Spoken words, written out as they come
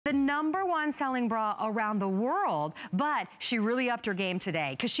the #1 selling bra around the world, but she really upped her game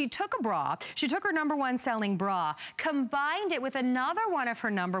today because she took a bra, she took her #1 selling bra, combined it with another one of her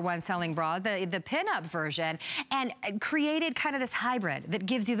 #1 selling bra, the pin-up version, and created kind of this hybrid that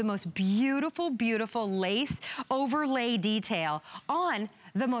gives you the most beautiful, beautiful lace overlay detail on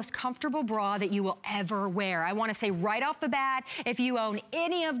the most comfortable bra that you will ever wear. I wanna say right off the bat, if you own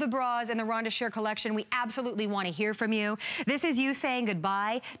any of the bras in the Rhonda Shear collection, we absolutely wanna hear from you. This is you saying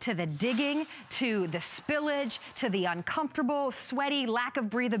goodbye to the digging, to the spillage, to the uncomfortable, sweaty, lack of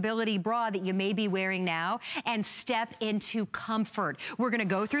breathability bra that you may be wearing now, and step into comfort. We're gonna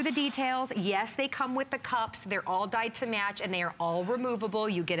go through the details. Yes, they come with the cups. They're all dyed to match, and they are all removable.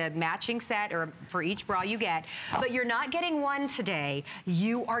 You get a matching set, or for each bra you get, but you're not getting one today.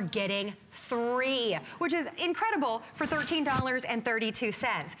 You are getting 3, which is incredible for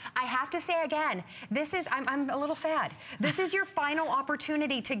 $13.32. I have to say again, this is, I'm a little sad. This is your final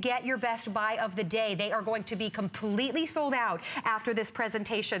opportunity to get your best buy of the day. They are going to be completely sold out after this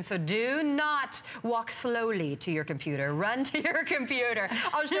presentation, so do not walk slowly to your computer. Run to your computer.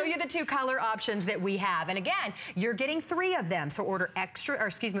 I'll show you the 2 color options that we have. And again, you're getting 3 of them, so order extra, or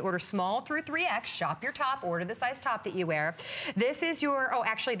excuse me, order small through 3X, shop your top, order the size top that you wear. This is your, oh,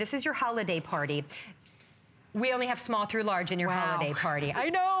 actually, this is your holiday party. We only have small through large in your holiday party. I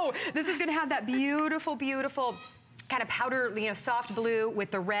know. This is gonna have that beautiful, beautiful kind of powder, you know, soft blue with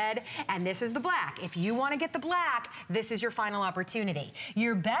the red, and this is the black. If you want to get the black, this is your final opportunity.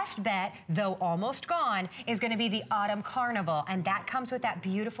 Your best bet, though almost gone, is going to be the Autumn Carnival, and that comes with that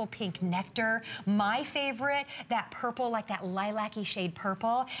beautiful pink nectar. My favorite, that purple, like that lilac-y shade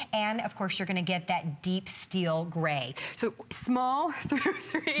purple, and of course you're going to get that deep steel gray. So small through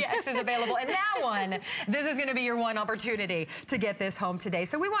 3X is available, and that one, this is going to be your one opportunity to get this home today.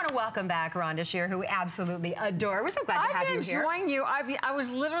 So we want to welcome back Rhonda Shear, who we absolutely adore. We're so glad to have you here. I'm enjoying you. I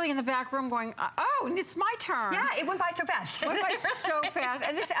was literally in the back room going, oh, and it's my turn. Yeah, it went by so fast. It went by so fast.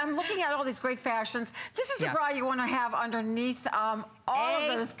 And this, I'm looking at all these great fashions. This is the bra you want to have underneath all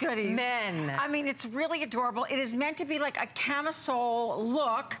of those goodies. Amen. I mean, it's really adorable. It is meant to be like a camisole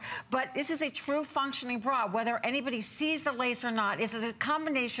look, but this is a true functioning bra. Whether anybody sees the lace or not, it's a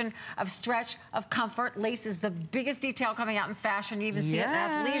combination of stretch, of comfort. Lace is the biggest detail coming out in fashion. You even see it in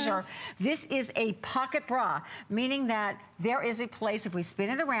athleisure. This is a pocket bra, meaning that there is a place, if we spin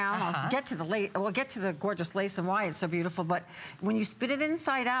it around, I'll get to the lace, we'll get to the gorgeous lace and why it's so beautiful, but when you spin it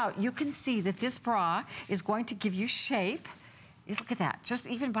inside out, you can see that this bra is going to give you shape. Look at that, just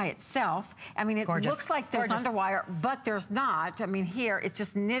even by itself. I mean, it looks like there's underwire, but there's not. I mean, here, it's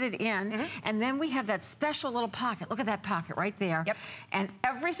just knitted in. And then we have that special little pocket. Look at that pocket right there. And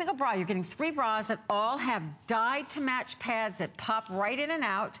every single bra, you're getting 3 bras that all have dyed to match pads that pop right in and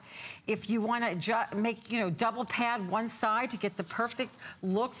out. If you want to make, you know, double pad one side to get the perfect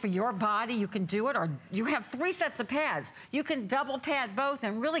look for your body, you can do it. Or you have 3 sets of pads. You can double pad both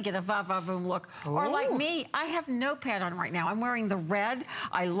and really get a va-va-voom look. Ooh. Or like me, I have no pad on right now. I'm wearing the red.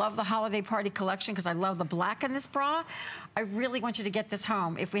 I love the holiday party collection because I love the black in this bra. I really want you to get this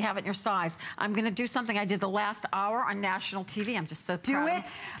home if we have it in your size. I'm going to do something I did the last hour on national TV. I'm just so proud. Do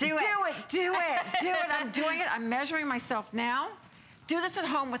it. Do it. I'm doing it. I'm measuring myself now. Do this at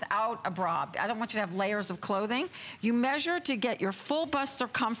home without a bra. I don't want you to have layers of clothing. You measure to get your full bust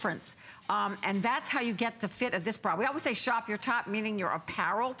circumference. And that's how you get the fit of this bra. We always say shop your top, meaning your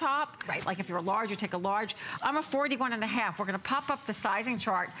apparel top. Right. Like if you're a large, you take a large. I'm a 41.5. We're gonna pop up the sizing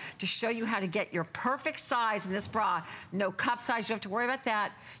chart to show you how to get your perfect size in this bra. No cup size, you don't have to worry about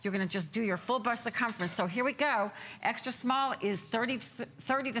that. You're gonna just do your full bust circumference. So here we go. Extra small is 30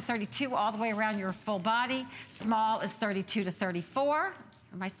 to 32 all the way around your full body. Small is 32 to 34.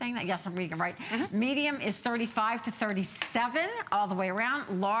 Am I saying that? Yes, I'm reading it right. Medium is 35 to 37 all the way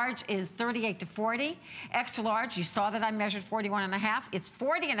around. Large is 38 to 40. Extra large, you saw that I measured 41.5. It's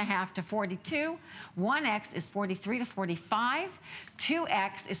 40.5 to 42. 1X is 43 to 45.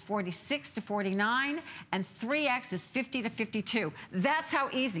 2X is 46 to 49, and 3X is 50 to 52. That's how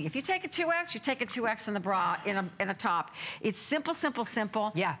easy. If you take a 2X, you take a 2X in the bra, in a top. It's simple, simple,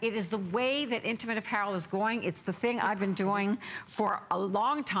 simple. Yeah. It is the way that intimate apparel is going. It's the thing I've been doing for a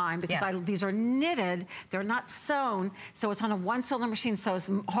long time because these are knitted, they're not sewn, so it's on a 1-cylinder machine. So as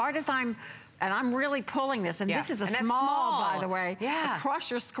hard as I'm and I'm really pulling this, and this is a small, by the way,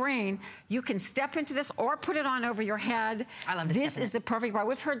 across your screen. You can step into this or put it on over your head. I love this. This is the perfect bra.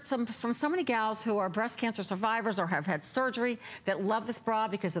 We've heard from so many gals who are breast cancer survivors or have had surgery that love this bra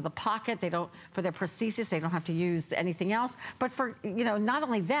because of the pocket. They don't, for their prosthesis, they don't have to use anything else. But for, you know, not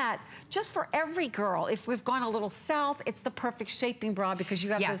only that, just for every girl, if we've gone a little south, it's the perfect shaping bra because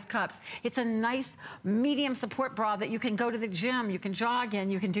you have those cups. It's a nice medium support bra that you can go to the gym, you can jog in,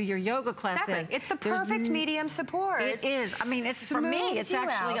 you can do your yoga class in. It's the perfect medium support. It is. I mean, it's for me, it's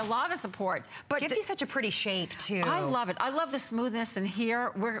actually a lot of support. But gives you such a pretty shape too. I love it. I love the smoothness in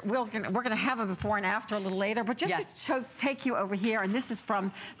here. We're gonna have a before and after a little later, but just to take you over here, and this is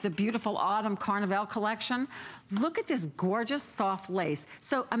from the beautiful Autumn Carnival collection. Look at this gorgeous soft lace.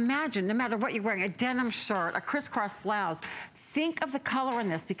 So imagine, no matter what you're wearing, a denim shirt, a crisscross blouse, think of the color in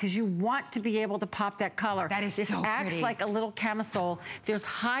this because you want to be able to pop that color. That is so pretty. This acts like a little camisole. There's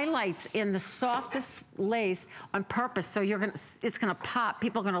highlights in the softest lace on purpose, so it's gonna pop.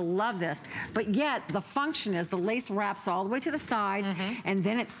 People are gonna love this. But yet, the function is the lace wraps all the way to the side, and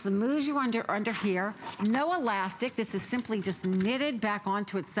then it smooths you under here. No elastic. This is simply just knitted back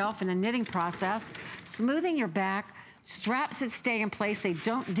onto itself in the knitting process, smoothing your back. Straps that stay in place, they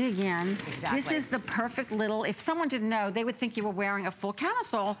don't dig in. Exactly. This is the perfect little, if someone didn't know, they would think you were wearing a full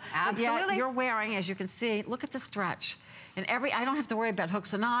camisole. Absolutely. But you're wearing, as you can see, look at the stretch. And I don't have to worry about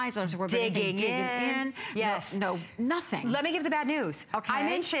hooks and eyes. I don't have to worry about anything digging in. Yes. No, nothing. Let me give the bad news. Okay. I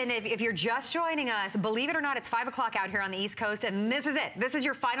mentioned if you're just joining us, believe it or not, it's 5 o'clock out here on the East Coast, and this is it. This is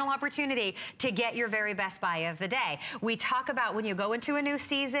your final opportunity to get your very best buy of the day. We talk about when you go into a new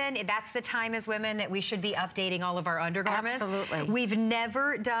season, that's the time as women that we should be updating all of our undergarments. Absolutely. We've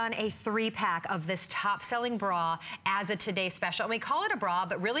never done a 3-pack of this top-selling bra as a Today Special. And we call it a bra,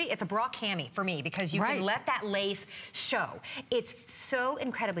 but really it's a bra cami for me because you can let that lace show. It's so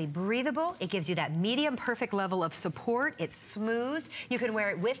incredibly breathable. It gives you that medium perfect level of support. It's smooth. You can wear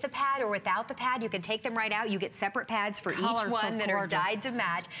it with the pad or without the pad. You can take them right out. You get separate pads for each one that are dyed to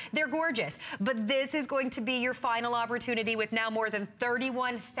match. They're gorgeous. But this is going to be your final opportunity with now more than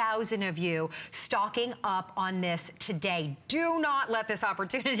 31,000 of you stocking up on this today. Do not let this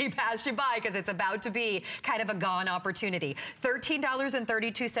opportunity pass you by because it's about to be kind of a gone opportunity.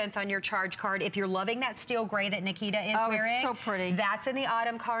 $13.32 on your charge card. If you're loving that steel gray that Nikita is wearing, it's so pretty. That's in the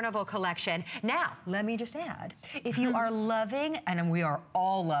Autumn Carnival collection. Now, let me just add, if you are loving, and we are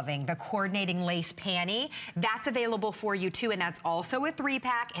all loving, the coordinating lace panty, that's available for you too, and that's also a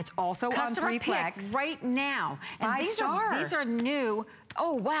 3-pack. It's also Customer on 3-plex. pick right now. And 5 star. These are new.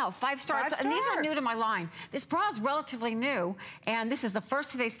 Oh, wow, 5 stars. 5 And these star. are new to my line. This bra is relatively new, and this is the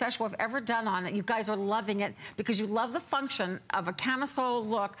first Today Special I've ever done on it. You guys are loving it because you love the function of a camisole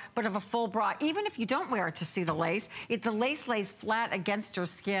look, but of a full bra. Even if you don't wear it to see the lace, the lace lays flat against your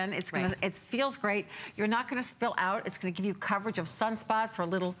skin. It's gonna, it feels great. You're not gonna spill out. It's gonna give you coverage of sunspots or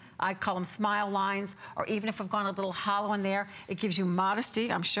little, I call them smile lines, or even if I've gone a little hollow in there, it gives you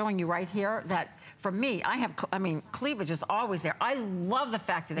modesty. I'm showing you right here that for me, cleavage is always there. I love the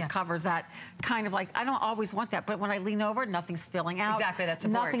fact that it covers that kind of like, I don't always want that, but when I lean over, nothing's spilling out. Exactly, that's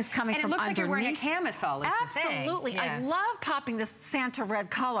support. Nothing's coming from underneath. And it looks like you're wearing a camisole is the thing. Absolutely. I love popping this Santa red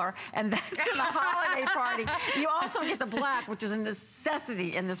color, and that's in the holiday party. You also get the black, which is a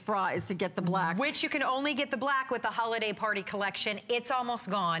necessity in this bra, is to get the black. Which you can only get the black with the holiday party collection. It's almost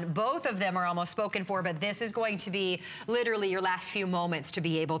gone. Both of them are almost spoken for, but this is going to be literally your last few moments to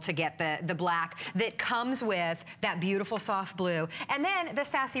be able to get the black that comes with that beautiful soft blue. And then the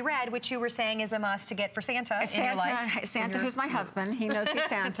sassy red, which you were saying is a must to get for Santa in your life. Santa, who's my husband, he knows he's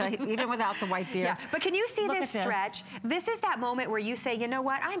Santa, even without the white beard. But can you see this stretch? This is that moment where you say, you know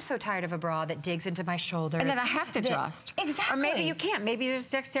what, I'm so tired of a bra that digs into my shoulders. And then I have to adjust. Exactly. Or maybe you can't. Maybe there's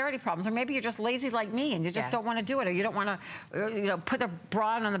dexterity problems, or maybe you're just lazy like me and you just don't want to do it, or you don't want to put the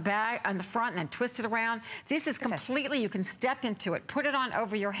bra on the back, on the front, and then twist it around. This is completely, you can step into it, put it on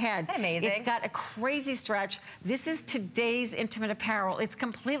over your head. Amazing. It's got a crazy stretch. This is today's intimate apparel. It's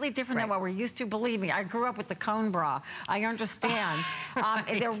completely different than what we're used to. Believe me, I grew up with the cone bra. I understand.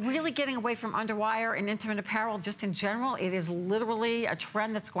 They're really getting away from underwire and intimate apparel just in general. It is literally a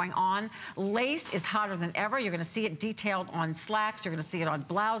trend that's going on. Lace is hotter than ever. You're going to see it detailed on slacks. You're going to see it on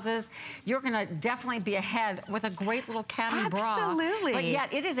blouses. You're going to definitely be ahead with a great little cami bra. Absolutely. But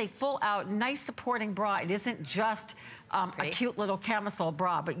yet it is a full out, nice supporting bra. It isn't just a cute little camisole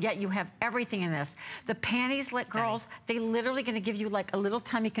bra, but yet you have everything in this. The panties, girls, they literally going to give you like a little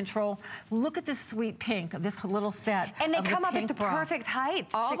tummy control. Look at this sweet pink, this little set. And they come up at the bra. perfect height.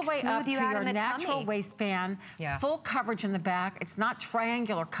 All the way up to your natural tummy. Waistband, full coverage in the back. It's not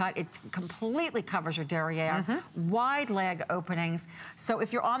triangular cut. It completely covers your derriere. Wide leg openings. So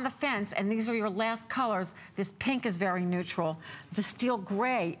if you're on the fence and these are your last colors, this pink is very neutral. The steel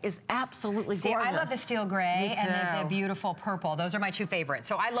gray is absolutely gorgeous. I love the steel gray and the beautiful purple. Those are my two favorites.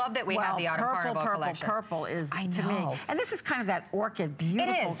 So I love that we have the Autumn Carnival collection. Purple is, to me. And this is kind of that orchid,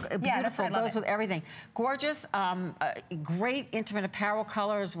 beautiful. It is. Beautiful, goes with everything. Gorgeous, great intimate apparel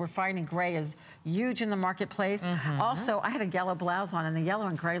colors. We're finding gray is huge in the marketplace. Also, I had a yellow blouse on, and the yellow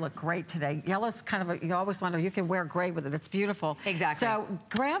and gray look great today. Yellow's kind of you always wonder, you can wear gray with it. It's beautiful. Exactly. So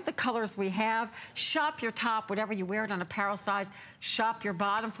grab the colors we have. Shop your top, whatever you wear it on apparel size. Shop your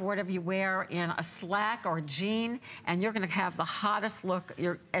bottom for whatever you wear in a slack or a jean, and you're going to have the hottest look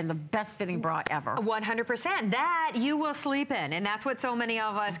and the best fitting bra ever. 100%. That you will sleep in, and that's what so many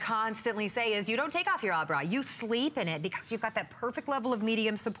of us constantly say is you don't take off your bra. You sleep in it because you've got that perfect level of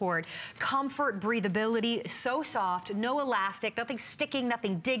medium support, comfort, breathability, so soft, no elastic, nothing sticking,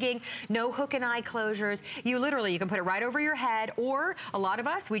 nothing digging, no hook and eye closures. You can put it right over your head, or a lot of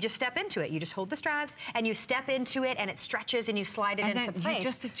us, we just step into it. You just hold the straps and you step into it and it stretches and you slide it into place. You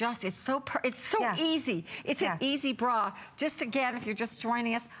just adjust. It's so easy. It's an easy bra. Just again, if you're just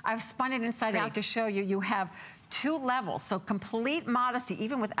joining us, I've spun it inside out to show you. You have 2 levels, so complete modesty,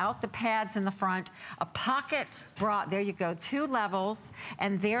 even without the pads in the front. A pocket bra, there you go, 2 levels,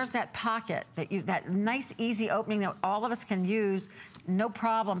 and there's that pocket, that nice easy opening that all of us can use. No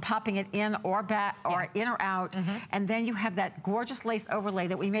problem popping it in or back or in or out. And then you have that gorgeous lace overlay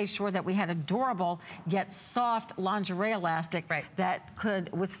that we made sure that we had a durable yet soft lingerie elastic that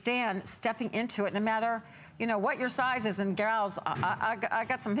could withstand stepping into it no matter what your size is. And gals, I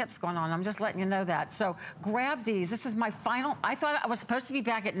got some hips going on. I'm just letting you know that. So grab these. This is my final. I thought I was supposed to be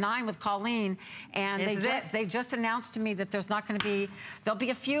back at 9 with Colleen, and they just announced to me that there's not going to be, there'll be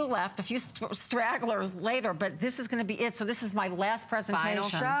a few left, a few stragglers later, but this is going to be it. So this is my last presentation.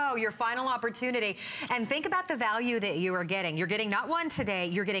 Final show, your final opportunity. And think about the value that you are getting. You're getting not one today,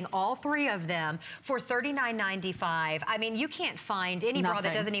 you're getting all 3 of them for $39.95. I mean, you can't find any bra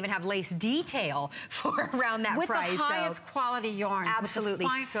that doesn't even have lace detail for around that price. With the highest quality yarns. Absolutely,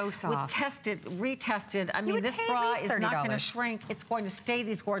 so soft. With tested, retested. I mean, this bra is not going to shrink. It's going to stay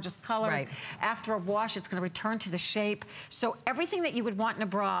these gorgeous colors. After a wash, it's going to return to the shape. So everything that you would want in a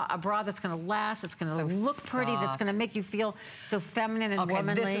bra that's going to last, it's going to look pretty, that's going to make you feel so feminine and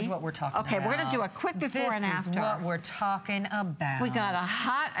womanly. This is what we're talking about. Okay, we're going to do a quick before and after. This is what we're talking about. We got a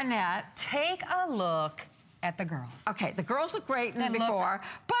hot Annette. Take a look at the girls. Okay, the girls look great in the before,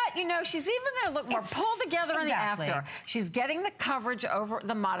 but she's even going to look more pulled together in the after. She's getting the coverage over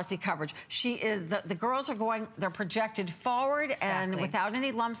the modesty coverage. She is, the girls are going, they're projected forward and without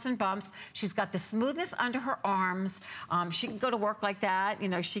any lumps and bumps. She's got the smoothness under her arms. She can go to work like that.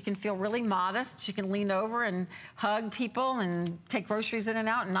 She can feel really modest. She can lean over and hug people and take groceries in and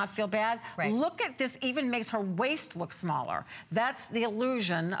out and not feel bad. Look at this, even makes her waist look smaller. That's the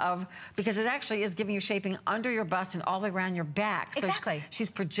illusion of, because it actually is giving you shaping under your bust and all the way around your back. So she's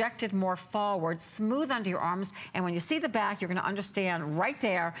projected more forward, smooth under your arms, and when you see the back, you're going to understand right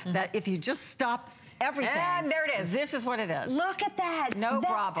there that if you just stop everything. And there it is. This is what it is. Look at that. No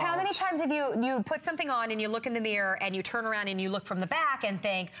bra bulge. How many times have you put something on and you look in the mirror and you turn around and you look from the back and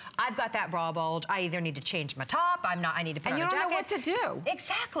think, I've got that bra bulge. I either need to change my top, I need to put on a jacket. And you don't know what to do.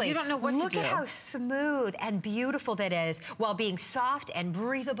 Exactly. You don't know what to do. Look at how smooth and beautiful that is while being soft and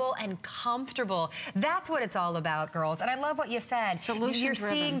breathable and comfortable. That's what it's all about, girls. And I love what you said. Solution You're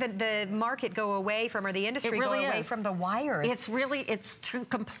seeing the market go away from, or the industry go away from the wires. It's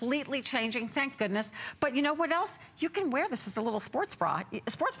completely changing, thank goodness. But you know what else? You can wear this as a little sports bra.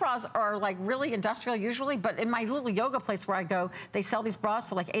 Sports bras are like really industrial usually, but in my little yoga place where I go, they sell these bras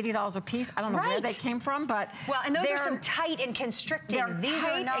for like $80 a piece. I don't know where they came from, but and those are some tight and constricting. These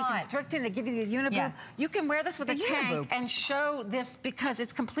are not. And constricting. They give you the uniboob. You can wear this with a tank and show this because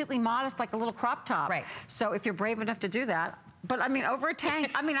it's completely modest, like a little crop top. So if you're brave enough to do that. But I mean, over a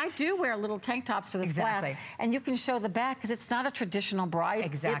tank, I do wear little tank tops to this glass, and you can show the back because it's not a traditional bra.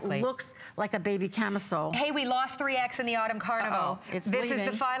 It looks like a baby camisole. Hey, we lost 3X in the Autumn Carnival. This is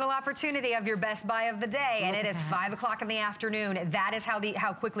the final opportunity of your best buy of the day, and it is 5 o'clock in the afternoon. That is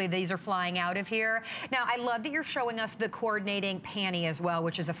how quickly these are flying out of here. Now, I love that you're showing us the coordinating panty as well,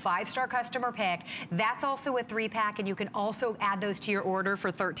 which is a 5-star customer pick. That's also a 3-pack, and you can also add those to your order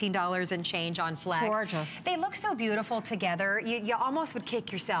for $13 and change on Flex. Gorgeous. They look so beautiful together. together. You almost would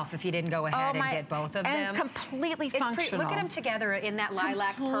kick yourself if you didn't go ahead and get both of them. And completely functional. Look at them together in that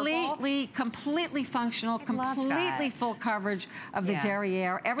lilac purple. Completely functional, completely full coverage of the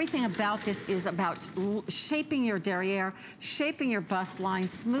derriere. Everything about this is about shaping your derriere, shaping your bust line,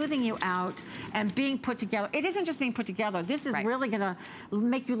 smoothing you out, and being put together. It isn't just being put together. This is really gonna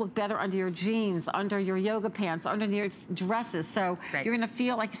make you look better under your jeans, under your yoga pants, under your dresses. So you're gonna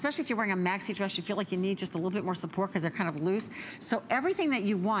feel like, especially if you're wearing a maxi dress, you feel like you need just a little bit more support because they're kind of loose. So everything that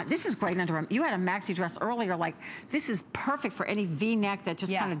you want, this is great under, you had a maxi dress earlier, like this is perfect for any V-neck that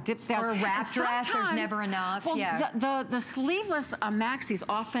just kind of dips out. Or a wrap dress, there's never enough. Well, the sleeveless maxis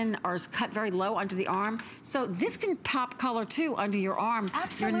often are cut very low under the arm. So this can pop color too under your arm.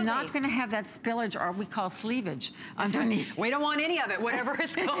 Absolutely. You're not gonna have that spillage, or we call sleevage, underneath. We don't want any of it, whatever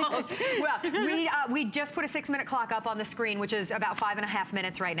it's called. Well, we just put a 6-minute clock up on the screen, which is about 5.5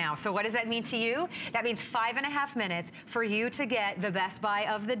 minutes right now. So what does that mean to you? That means 5.5 minutes for you to get the best buy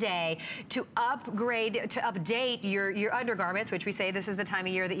of the day, to upgrade, to update your undergarments, which we say this is the time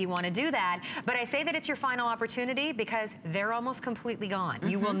of year that you want to do that. But I say that it's your final opportunity because they're almost completely gone.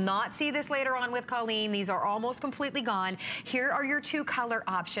 You will not see this later on with Colleen. These are almost completely gone. Here are your 2 color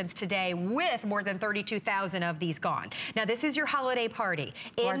options today with more than 32,000 of these gone. Now this is your holiday party.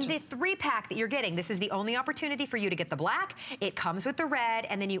 In the 3-pack that you're getting, this is the only opportunity for you to get the black. It comes with the red,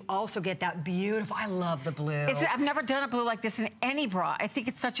 and then you also get that beautiful, I love the blue. I've never done a blue like this in any bra. I think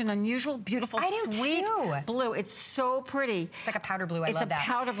it's such an unusual, beautiful, sweet blue. It's so pretty. It's like a powder blue, I love that. It's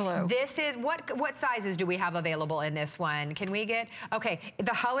a powder blue. This is, what sizes do we have available in this one? Can we get, okay,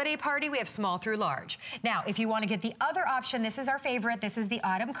 the holiday party, we have small through large. Now, if you want to get the other option, this is our favorite. This is the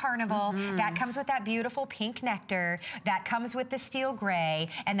Autumn Carnival. That comes with that beautiful pink nectar. That comes with the steel gray,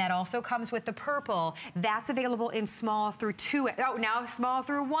 and that also comes with the purple. That's available in small through 2X. Oh, now small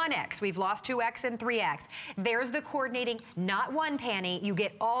through 1X. We've lost 2X and 3X. There's the coordinating, not one panty. You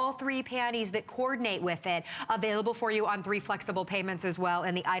get all 3 panties that coordinate with it, available for you on 3 flexible payments as well,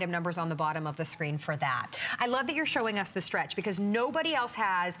 and the item numbers on the bottom of the screen for that. I love that you're showing us the stretch because nobody else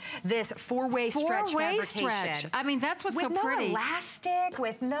has this 4-way stretch fabrication. I mean, that's what's so pretty. With no elastic,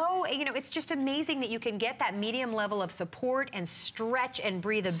 with no, you know, it's just amazing that you can get that medium level of support and stretch and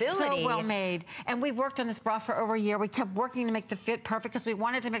breathability. So well made. And we worked on this bra for over a year. We kept working to make the fit perfect because we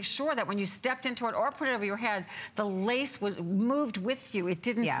wanted to make sure that when you stepped into it or put it over your head, the lace was moved with you. It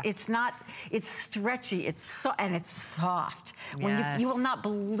didn't, it's not, it's stretchy, and it's soft. When you will not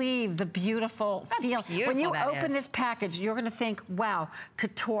believe the beautiful feel. When you open this package, you're gonna think, wow,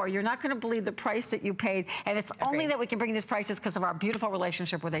 couture. You're not gonna believe the price that you paid. And it's only that we can bring these prices because of our beautiful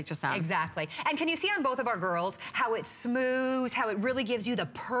relationship with HSN. Exactly. And can you see on both of our girls how it smooths, how it really gives you the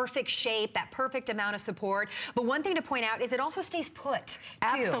perfect shape, that perfect amount of support. But one thing to point out is it also stays put, too.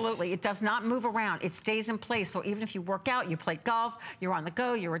 Absolutely. It does not move around. It stays in place. So even if you work out, you play golf, you're on the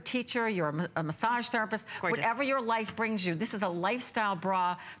go, you're a teacher, you're a massage therapist, whatever your life brings you, this is a lifestyle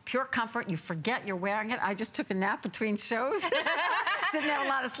bra, pure comfort. You forget you're wearing it. I just took a nap between shows. Didn't have a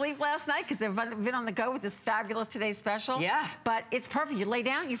lot of sleep last night because they've been on the go with this fabulous Today's Special. Yeah. But it's perfect. You lay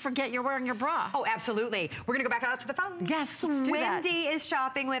down, you forget you're wearing your bra. Oh, absolutely. We're going to go back out to the phone. Yes, let's do that. Wendy is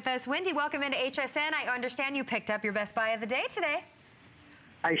shopping with us. Wendy, welcome into HSN. I understand you picked up your best buy of the day today.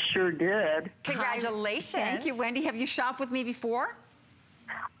 I sure did. Congratulations. Thank you, Wendy. Have you shopped with me before?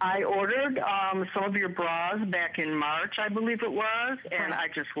 I ordered some of your bras back in March, I believe it was, and I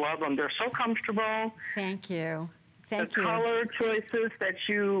just love them. They're so comfortable. Thank you. The color choices that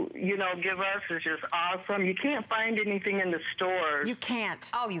you give us is just awesome. You can't find anything in the stores. You can't.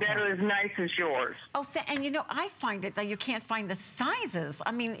 Oh, you can't. That are as nice as yours. Oh, and you know, I find it that you can't find the sizes.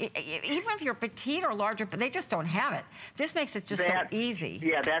 I mean, even if you're petite or larger, but they just don't have it. This makes it just so easy.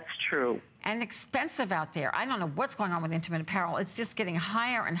 Yeah, that's true. And expensive out there. I don't know what's going on with intimate apparel. It's just getting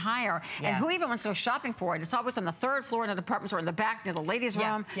higher and higher. And who even wants to go shopping for it? It's always on the 3rd floor in the department store in the back near the ladies'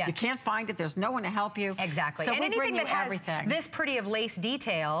 room. You can't find it. There's no one to help you. Exactly. So and anything that has this pretty of lace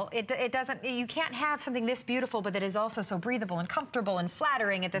detail, it doesn't, you can't have something this beautiful but that is also so breathable and comfortable and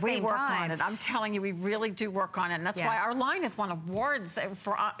flattering at the same time. We work on it. I'm telling you, we really do work on it. And that's why our line has won awards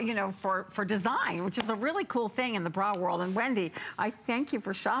for, for design, which is a really cool thing in the bra world. And Wendy, I thank you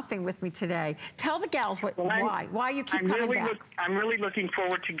for shopping with me today. Tell the gals why you keep coming back. I'm really looking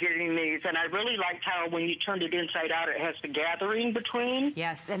forward to getting these, and I really liked how when you turned it inside out, it has the gathering between.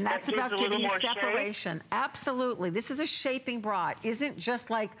 Yes, and that's about giving you separation. Shape. Absolutely. This is a shaping bra. It isn't just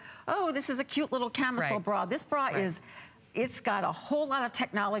like, oh, this is a cute little camisole bra. This bra is... It's got a whole lot of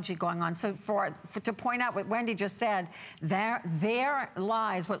technology going on. So to point out what Wendy just said, there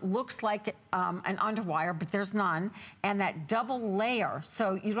lies what looks like an underwire, but there's none, and that double layer,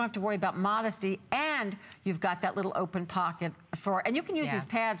 so you don't have to worry about modesty, and And you've got that little open pocket for, and you can use these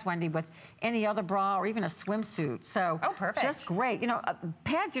pads, Wendy, with any other bra or even a swimsuit. So perfect. Just great. You know,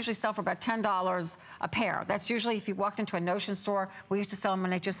 pads usually sell for about $10 a pair. That's usually if you walked into a Notion store. We used to sell them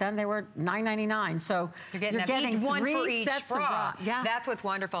on HSN. They were $9.99. So you're getting one for each sets bra. of bra. Yeah. That's what's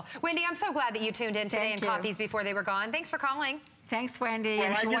wonderful. Wendy, I'm so glad that you tuned in today and caught these before they were gone. Thanks for calling. Thanks, Wendy. Well,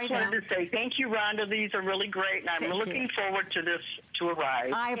 Enjoy I just wanted to say thank you, Rhonda. These are really great, and I'm looking forward to this to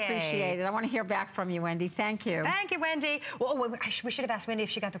arrive. I appreciate it. I want to hear back from you, Wendy. Thank you. Thank you, Wendy. Well, we should have asked Wendy if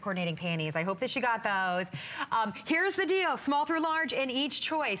she got the coordinating panties. I hope that she got those. Here's the deal. Small through large in each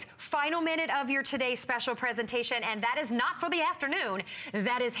choice. Final minute of your today's special presentation, and that is not for the afternoon.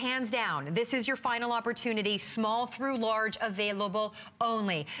 That is hands down. This is your final opportunity. Small through large available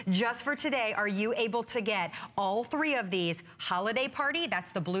only. Just for today, are you able to get all three of these? Holiday Party,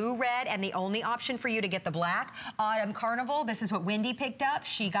 that's the blue, red, and the only option for you to get the black. Autumn Carnival, this is what Wendy picked up.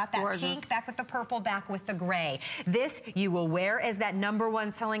 She got that pink, back with the purple, back with the gray. This you will wear as that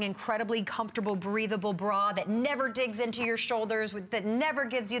 #1 selling incredibly comfortable, breathable bra that never digs into your shoulders, that never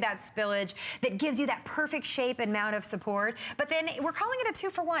gives you that spillage, that gives you that perfect shape and amount of support. But then we're calling it a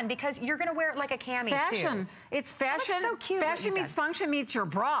 2-for-1 because you're gonna wear it like a cami fashion. too. It's fashion. So cute. Fashion meets function meets your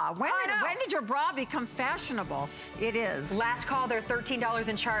bra. When did your bra become fashionable? It is. Last call, they're $13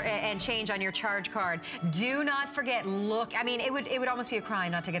 and change on your charge card. Do not forget, look, I mean, it would almost be a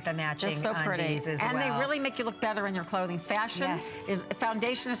crime not to get the matching so undies as well. And they really make you look better in your clothing. Fashion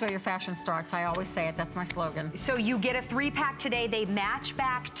foundation is where your fashion starts. I always say it, that's my slogan. So you get a 3-pack today. They match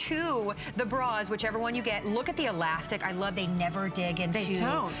back to the bras, whichever one you get. Look at the elastic. I love they never dig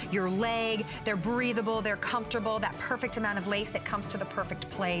into your leg. They're breathable, they're comfortable, that perfect amount of lace that comes to the perfect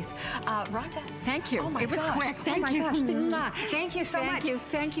place. Rhonda. Thank you. Oh my it was gosh. quick. Thank you. Thank you so much.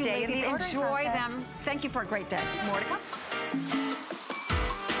 Thank you, ladies. Enjoy them. Thank you for a great day. More to come.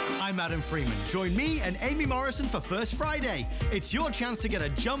 I'm Adam Freeman. Join me and Amy Morrison for First Friday. It's your chance to get a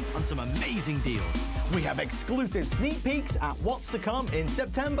jump on some amazing deals. We have exclusive sneak peeks at what's to come in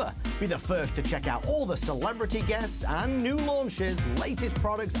September. Be the first to check out all the celebrity guests and new launches, latest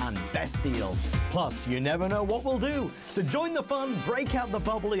products and best deals. Plus, you never know what we'll do. So join the fun, break out the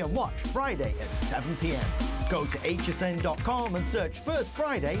bubbly and watch Friday at 7 p.m. Go to hsn.com and search First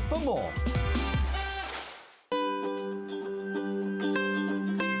Friday for more.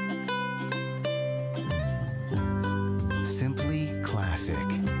 Simply classic.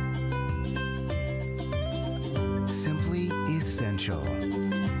 Simply essential.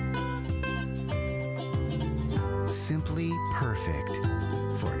 Simply perfect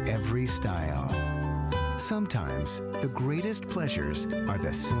for every style. Sometimes the greatest pleasures are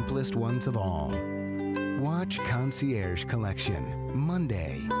the simplest ones of all. Watch Concierge Collection,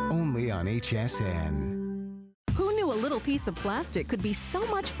 Monday, only on HSN. Who knew a little piece of plastic could be so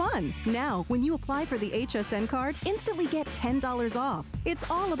much fun? Now, when you apply for the HSN card, instantly get $10 off. It's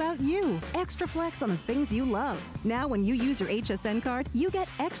all about you. Extra flex on the things you love. Now, when you use your HSN card, you get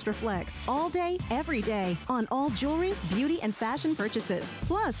extra flex all day, every day on all jewelry, beauty, and fashion purchases.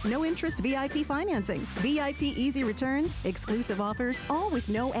 Plus, no interest VIP financing, VIP easy returns, exclusive offers, all with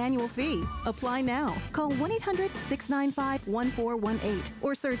no annual fee. Apply now. Call 1-800-695-1418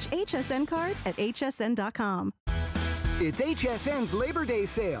 or search HSN card at hsn.com. It's HSN's Labor Day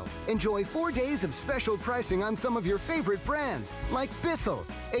sale. Enjoy 4 days of special pricing on some of your favorite brands like Bissell,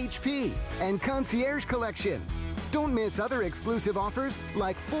 HP, and Concierge Collection. Don't miss other exclusive offers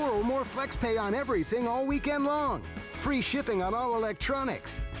like 4 or more FlexPay on everything all weekend long. Free shipping on all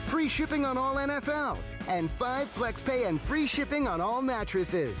electronics. Free shipping on all NFL. And 5 FlexPay and free shipping on all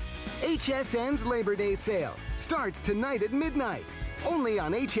mattresses. HSN's Labor Day sale starts tonight at midnight. Only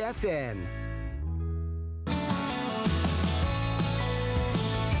on HSN.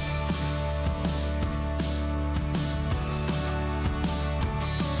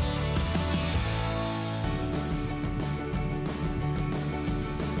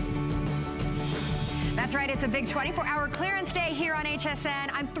 That's right, it's a big 24-hour clearance day here on HSN.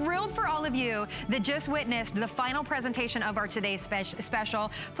 I'm thrilled for all of you that just witnessed the final presentation of our today's special.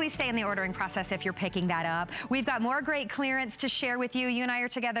 Please stay in the ordering process if you're picking that up. We've got more great clearance to share with you. You and I are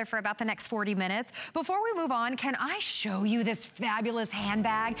together for about the next 40 minutes. Before we move on, can I show you this fabulous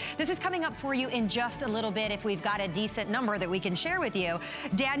handbag? This is coming up for you in just a little bit if we've got a decent number that we can share with you.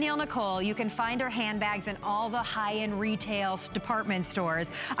 Danielle Nicole, you can find her handbags in all the high-end retail department stores.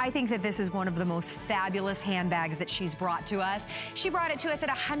 I think that this is one of the most fabulous handbags that she's brought to us. She brought it to us at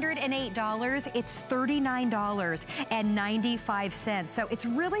 $108. It's $39.95. So it's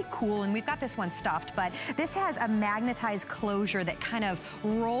really cool, and we've got this one stuffed, but this has a magnetized closure that kind of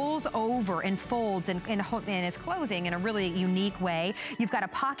rolls over and folds and is closing in a really unique way. You've got a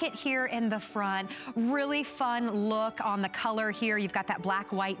pocket here in the front. Really fun look on the color here. You've got that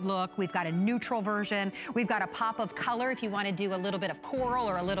black-white look. We've got a neutral version. We've got a pop of color if you want to do a little bit of coral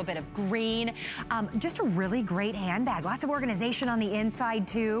or a little bit of green. Just a really great handbag. Lots of organization on the inside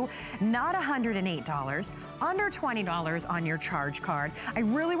too. Not $108, under $20 on your charge card. I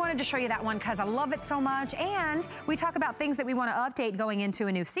really wanted to show you that one because I love it so much, and we talk about things that we want to update going into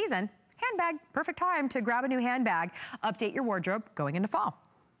a new season. Handbag, perfect time to grab a new handbag, update your wardrobe going into fall.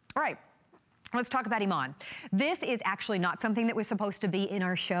 All right. Let's talk about Iman. This is actually not something that was supposed to be in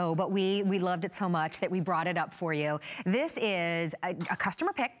our show, but we loved it so much that we brought it up for you. This is a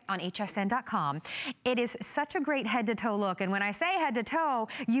customer pick on hsn.com. It is such a great head-to-toe look, and when I say head-to-toe,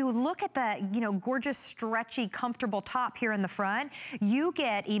 you look at the gorgeous, stretchy, comfortable top here in the front. You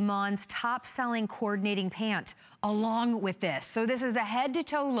get Iman's top-selling coordinating pant along with this. So this is a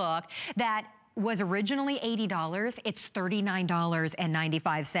head-to-toe look that was originally $80. It's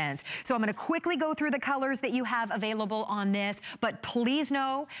 $39.95. So I'm gonna quickly go through the colors that you have available on this, but please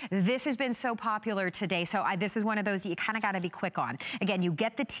know this has been so popular today. So this is one of those you kind of gotta be quick on. Again, you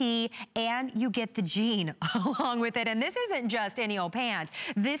get the tee and you get the jean along with it. And this isn't just any old pant.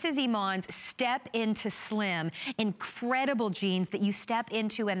 This is Iman's Step Into Slim. Incredible jeans that you step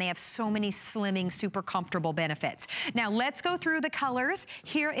into, and they have so many slimming, super comfortable benefits. Now let's go through the colors.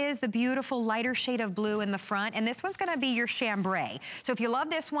 Here is the beautiful lighter shade of blue in the front, and this one's gonna be your chambray. So if you love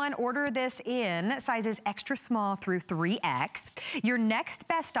this one, order this in sizes extra small through 3X. Your next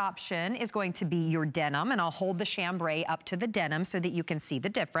best option is going to be your denim, and I'll hold the chambray up to the denim so that you can see the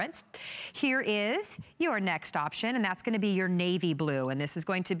difference. Here is your next option, and that's gonna be your navy blue, and this is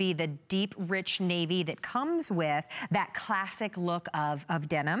going to be the deep, rich navy that comes with that classic look of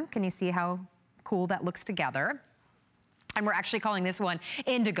denim. Can you see how cool that looks together? And we're actually calling this one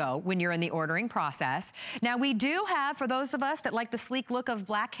indigo when you're in the ordering process. Now we do have, for those of us that like the sleek look of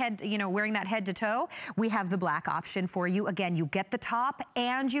black head, wearing that head to toe, we have the black option for you. Again, you get the top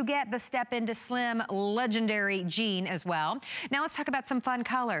and you get the Step Into Slim legendary jean as well. Now let's talk about some fun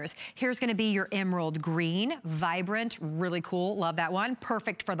colors. Here's gonna be your emerald green, vibrant, really cool, love that one.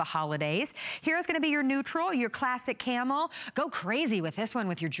 Perfect for the holidays. Here's gonna be your neutral, your classic camel. Go crazy with this one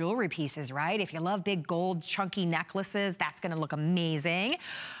with your jewelry pieces, right? If you love big gold chunky necklaces, that's gonna look amazing.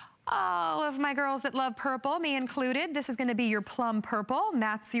 All of my girls that love purple, me included, this is gonna be your plum purple, and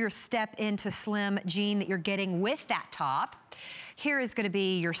that's your Step Into Slim jean that you're getting with that top. Here is gonna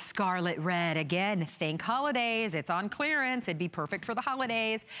be your scarlet red. Again, think holidays, it's on clearance, it'd be perfect for the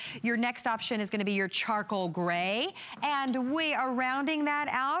holidays. Your next option is gonna be your charcoal gray, and we are rounding that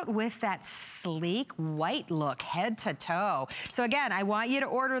out with that sleek white look, head to toe. So again, I want you to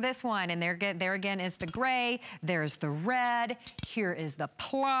order this one, and there again is the gray, there's the red, here is the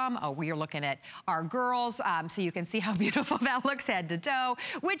plum. Oh, we are looking at our girls, so you can see how beautiful that looks head to toe.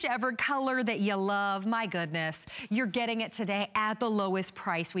 Whichever color that you love, my goodness, you're getting it today at the lowest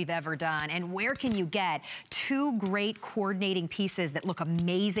price we've ever done. And where can you get two great coordinating pieces that look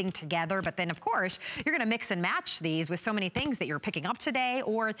amazing together? But then of course, you're gonna mix and match these with so many things that you're picking up today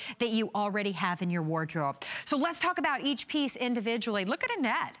or that you already have in your wardrobe. So let's talk about each piece individually. Look at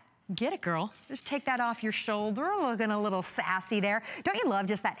Annette. Get it, girl. Just take that off your shoulder, looking a little sassy there. Don't you love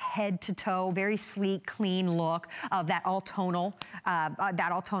just that head to toe, very sleek, clean look of that all tonal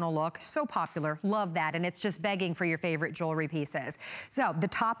look? So popular, love that, and it's just begging for your favorite jewelry pieces. So the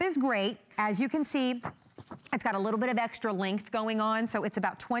top is great. As you can see, it's got a little bit of extra length going on, so it's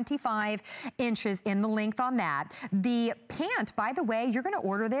about 25 inches in the length on that. The pant, by the way, you're gonna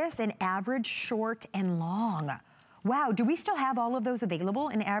order this in average, short, and long. Wow, do we still have all of those available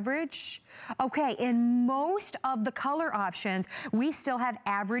in average? Okay, in most of the color options, we still have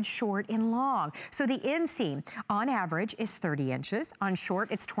average, short, and long. So the inseam on average is 30 inches. On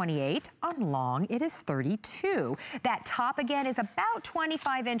short, it's 28. On long, it is 32. That top, again, is about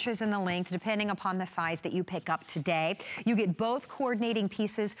 25 inches in the length, depending upon the size that you pick up today. You get both coordinating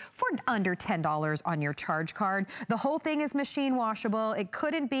pieces for under $10 on your charge card. The whole thing is machine washable. It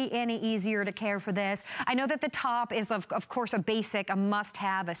couldn't be any easier to care for this. I know that the top is of course a basic, a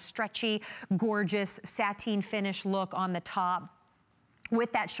must-have, a stretchy, gorgeous sateen finish look on the top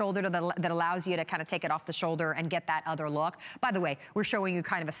with that shoulder that allows you to kind of take it off the shoulder and get that other look. By the way, we're showing you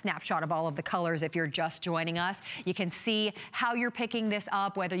kind of a snapshot of all of the colors if you're just joining us. You can see how you're picking this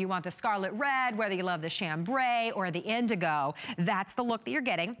up, whether you want the scarlet red, whether you love the chambray or the indigo. That's the look that you're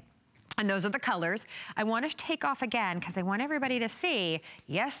getting. And those are the colors. I want to take off again because I want everybody to see,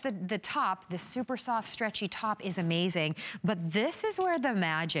 yes, the top, the super soft, stretchy top is amazing, but this is where the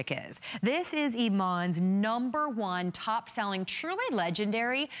magic is. This is Iman's #1 top selling, truly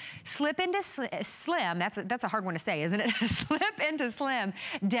legendary slip into slim. That's a hard one to say, isn't it? Slip into slim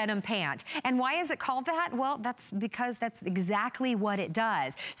denim pant. And why is it called that? Well, that's because that's exactly what it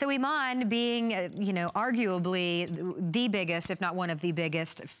does. So Iman being, you know, arguably the biggest, if not one of the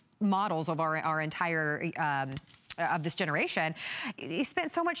biggest models of our entire of this generation, he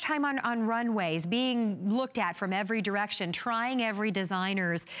spent so much time on runways, being looked at from every direction, trying every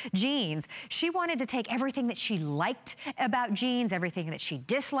designer's jeans. She wanted to take everything that she liked about jeans, everything that she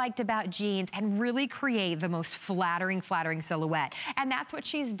disliked about jeans, and really create the most flattering silhouette. And that's what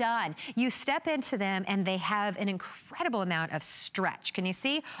she's done. You step into them and they have an incredible amount of stretch. Can you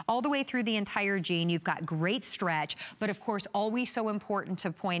see? All the way through the entire jean, you've got great stretch, but of course, always so important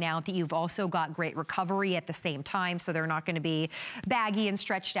to point out that you've also got great recovery at the same time, so they're not going to be baggy and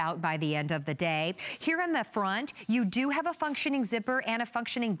stretched out by the end of the day. Here on the front, you do have a functioning zipper and a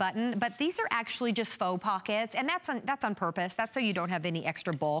functioning button, but these are actually just faux pockets, and that's on purpose. That's so you don't have any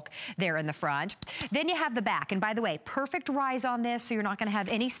extra bulk there in the front. Then you have the back, and by the way, perfect rise on this, so you're not going to have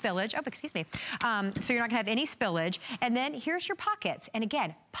any spillage. Oh, excuse me. So you're not going to have any spillage. And then here's your pockets. And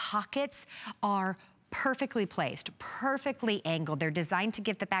again, pockets are perfectly placed, perfectly angled. They're designed to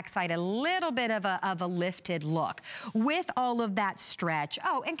give the backside a little bit of a lifted look with all of that stretch.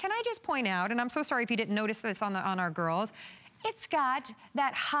 Oh, and can I just point out, and I'm so sorry if you didn't notice this on our girls, it's got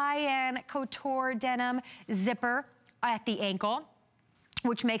that high-end couture denim zipper at the ankle,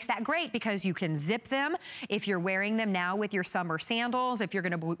 which makes that great because you can zip them if you're wearing them now with your summer sandals, if you're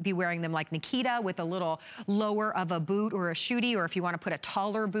gonna be wearing them like Nikita with a little lower of a boot or a shootie, or if you wanna put a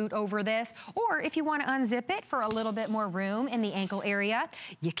taller boot over this, or if you wanna unzip it for a little bit more room in the ankle area,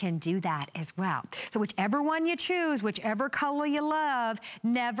 you can do that as well. So whichever one you choose, whichever color you love,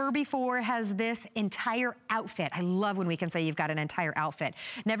 never before has this entire outfit, I love when we can say you've got an entire outfit,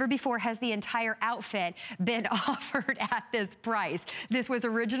 never before has the entire outfit been offered at this price. This was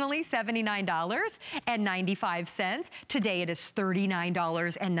originally $79.95. Today it is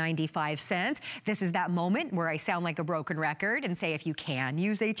 $39.95. This is that moment where I sound like a broken record and say if you can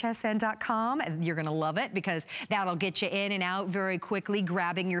use hsn.com, you're gonna love it because that'll get you in and out very quickly,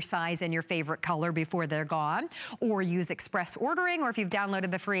 grabbing your size and your favorite color before they're gone. Or use express ordering, or if you've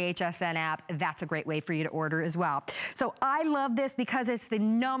downloaded the free HSN app, that's a great way for you to order as well. So I love this because it's the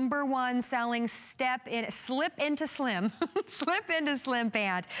 #1 selling slip into slim, slip into slim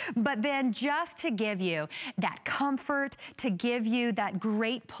pant, but then just to give you that comfort, to give you that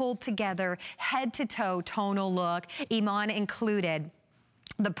great pulled together head to toe tonal look, Iman included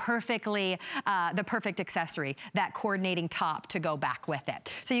the perfect accessory, that coordinating top to go back with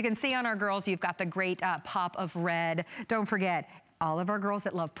it. So you can see on our girls, you've got the great pop of red. Don't forget, all of our girls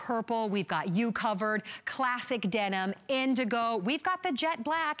that love purple, we've got you covered, classic denim, indigo. We've got the jet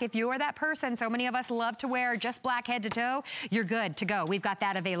black. If you're that person, so many of us love to wear just black head to toe, you're good to go. We've got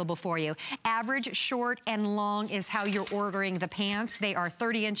that available for you. Average, short, and long is how you're ordering the pants. They are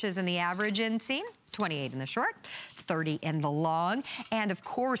 30 inches in the average inseam, 28 in the short, 30 in the long. And of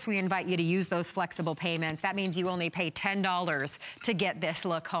course, we invite you to use those flexible payments. That means you only pay $10 to get this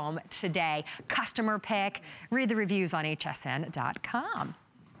look home today. Customer pick, read the reviews on hsn.com.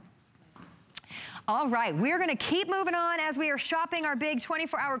 All right, we're gonna keep moving on as we are shopping our big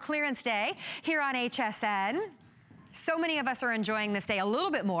 24-hour clearance day here on HSN. So many of us are enjoying this day a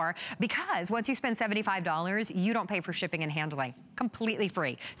little bit more because once you spend $75, you don't pay for shipping and handling. Completely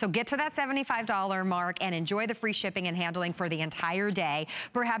free. So get to that $75 mark and enjoy the free shipping and handling for the entire day.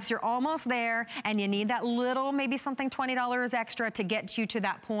 Perhaps you're almost there and you need that little, maybe something $20 extra to get you to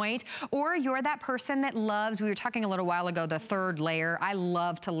that point. Or you're that person that loves, we were talking a little while ago, the third layer. I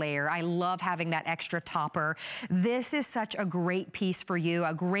love to layer. I love having that extra topper. This is such a great piece for you,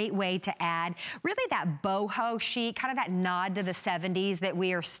 a great way to add really that boho chic, kind of that nod to the 70s that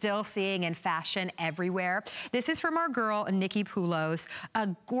we are still seeing in fashion everywhere. This is from our girl, Nikki Poulos, a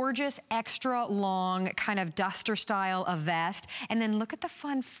gorgeous extra long kind of duster style of vest. And then look at the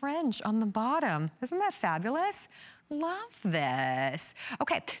fun fringe on the bottom. Isn't that fabulous? Love this.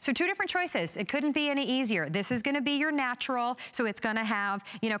 Okay, so two different choices. It couldn't be any easier. This is gonna be your natural, so it's gonna have,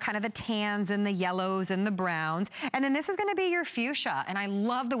 you know, kind of the tans and the yellows and the browns. And then this is gonna be your fuchsia. And I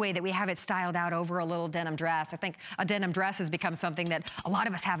love the way that we have it styled out over a little denim dress. I think a denim dress has become something that a lot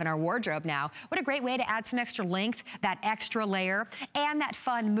of us have in our wardrobe now. What a great way to add some extra length, that extra layer, and that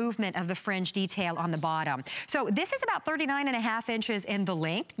fun movement of the fringe detail on the bottom. So this is about 39.5 inches in the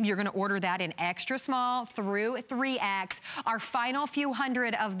length. You're gonna order that in extra small through 3 3X. Our final few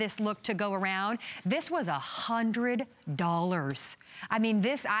hundred of this look to go around. This was $100. I mean,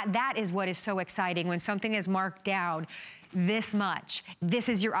 that is what is so exciting when something is marked down this much. This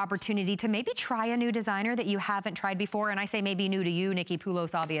is your opportunity to maybe try a new designer that you haven't tried before. And I say maybe new to you, Nikki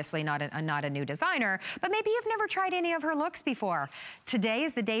Poulos, obviously not a new designer, but maybe you've never tried any of her looks before. Today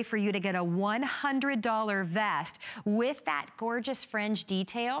is the day for you to get a $100 vest with that gorgeous fringe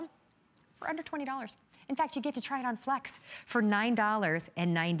detail for under $20. In fact, you get to try it on Flex for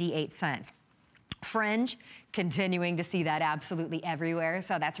 $9.98. Fringe, continuing to see that absolutely everywhere.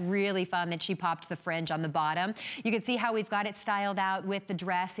 So that's really fun that she popped the fringe on the bottom. You can see how we've got it styled out with the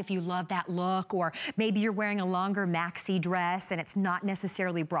dress if you love that look, or maybe you're wearing a longer maxi dress and it's not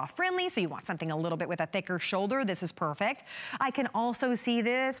necessarily bra friendly, so you want something a little bit with a thicker shoulder. This is perfect. I can also see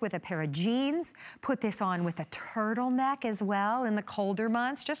this with a pair of jeans, put this on with a turtleneck as well in the colder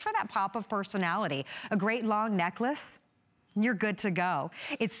months, just for that pop of personality. A great long necklace. You're good to go.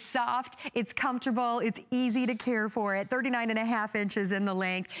 It's soft, it's comfortable, it's easy to care for it. 39.5 inches in the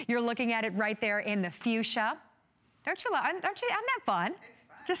length. You're looking at it right there in the fuchsia. Isn't that fun?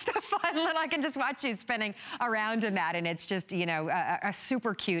 Just a fun little, I can just watch you spinning around in that, and it's just, you know, a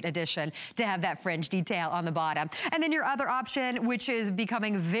super cute addition to have that fringe detail on the bottom. And then your other option, which is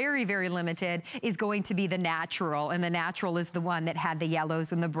becoming very, very limited, is going to be the natural. And the natural is the one that had the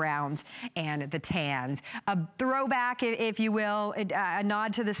yellows and the browns and the tans. A throwback, if you will, a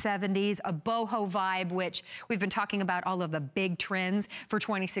nod to the 70s, a boho vibe, which we've been talking about all of the big trends for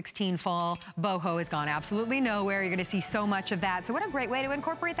 2016 fall. Boho has gone absolutely nowhere. You're gonna see so much of that. So what a great way to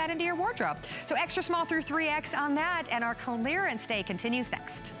incorporate that into your wardrobe. So extra small through 3X on that, and our clearance day continues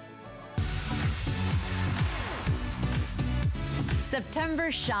next.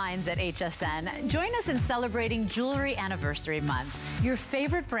 September shines at HSN. Join us in celebrating Jewelry Anniversary Month. Your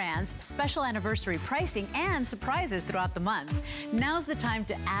favorite brands, special anniversary pricing, and surprises throughout the month. Now's the time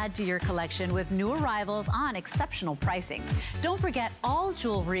to add to your collection with new arrivals on exceptional pricing. Don't forget, all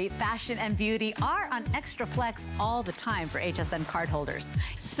jewelry, fashion, and beauty are on Extra Flex all the time for HSN cardholders.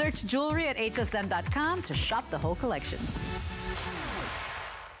 Search jewelry at hsn.com to shop the whole collection.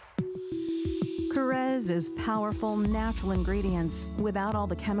 Carrez is powerful, natural ingredients without all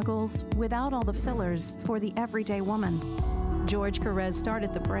the chemicals, without all the fillers for the everyday woman. George Carrez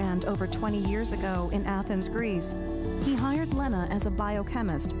started the brand over 20 years ago in Athens, Greece. He hired Lena as a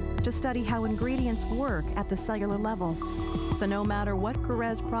biochemist to study how ingredients work at the cellular level. So no matter what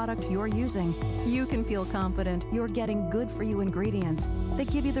Carrez product you're using, you can feel confident you're getting good-for-you ingredients that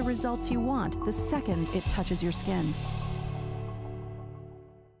give you the results you want the second it touches your skin.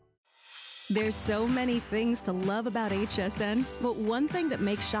 There's so many things to love about HSN, but one thing that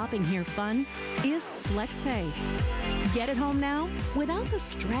makes shopping here fun is FlexPay. Get it home now without the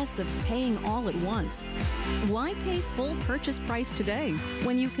stress of paying all at once. Why pay full purchase price today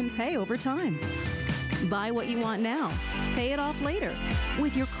when you can pay over time? Buy what you want now, pay it off later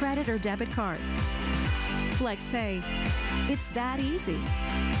with your credit or debit card. FlexPay. It's that easy.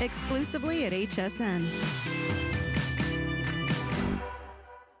 Exclusively at HSN.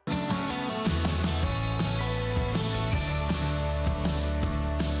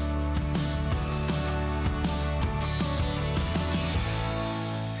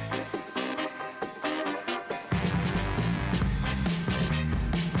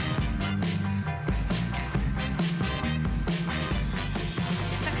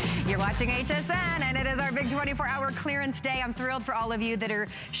 Watching HSN, and it is our big 24-hour clearance day. I'm thrilled for all of you that are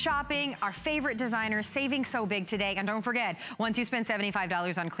shopping our favorite designers, saving so big today. And don't forget, once you spend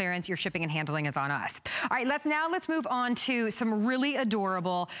 $75 on clearance, your shipping and handling is on us. All right, let's move on to some really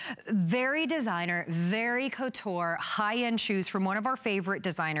adorable, very designer, very couture, high-end shoes from one of our favorite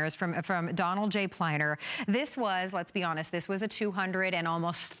designers, from Donald J. Pliner. This was, let's be honest, this was a $200 and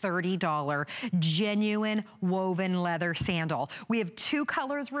almost $30 genuine woven leather sandal. We have 2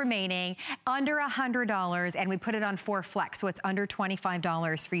 colors remaining, under $100, and we put it on 4 flex, so it's under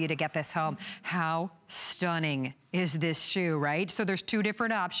 $25 for you to get this home. How stunning is this shoe, right? So there's 2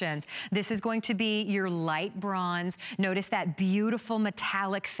 different options. This is going to be your light bronze. Notice that beautiful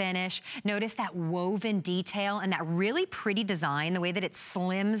metallic finish. Notice that woven detail and that really pretty design, the way that it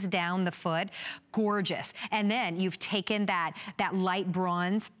slims down the foot. Gorgeous. And then you've taken that light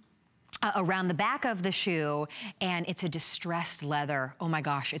bronze around the back of the shoe, and it's a distressed leather. Oh my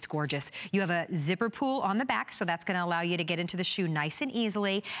gosh, it's gorgeous. You have a zipper pull on the back, so that's gonna allow you to get into the shoe nice and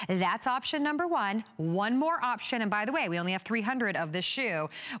easily. That's option number one. One more option, and by the way, we only have 300 of this shoe.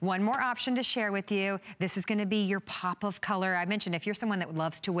 One more option to share with you. This is gonna be your pop of color. I mentioned if you're someone that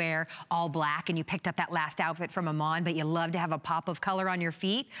loves to wear all black and you picked up that last outfit from Amon, but you love to have a pop of color on your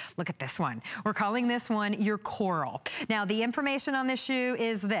feet, look at this one. We're calling this one your coral. Now, the information on this shoe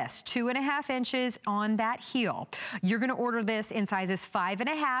is this, 2.5 inches on that heel. You're gonna order this in sizes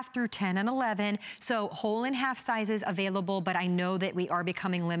 5.5 through 10 and 11. So whole and half sizes available, but I know that we are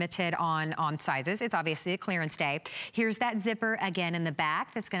becoming limited on sizes. It's obviously a clearance day. Here's that zipper again in the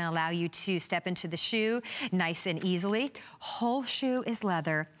back that's gonna allow you to step into the shoe nice and easily. Whole shoe is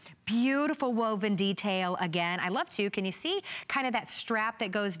leather. Beautiful woven detail again. I love to, can you see kind of that strap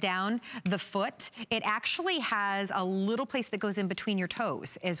that goes down the foot? It actually has a little place that goes in between your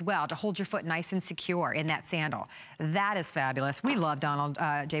toes as well to hold your foot nice and secure in that sandal. That is fabulous. We love Donald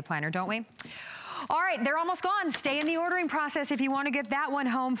J. Planner, don't we? All right, they're almost gone. Stay in the ordering process if you want to get that one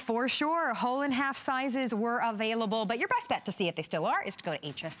home for sure. Whole and half sizes were available, but your best bet to see if they still are is to go to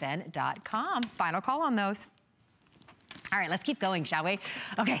hsn.com. Final call on those. All right, let's keep going, shall we?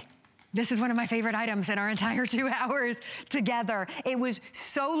 Okay. This is one of my favorite items in our entire 2 hours together. It was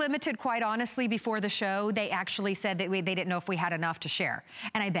so limited, quite honestly, before the show. They actually said that they didn't know if we had enough to share.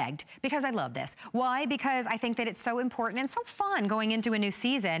 And I begged, because I love this. Why? Because I think that it's so important and so fun going into a new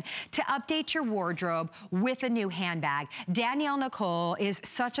season to update your wardrobe with a new handbag. Danielle Nicole is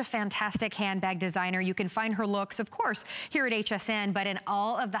such a fantastic handbag designer. You can find her looks, of course, here at HSN, but in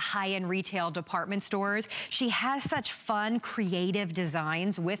all of the high-end retail department stores. She has such fun, creative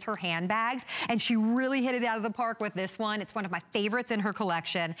designs with her handbags, and she really hit it out of the park with this one. It's one of my favorites in her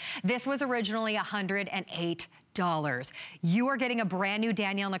collection. This was originally $108. You are getting a brand new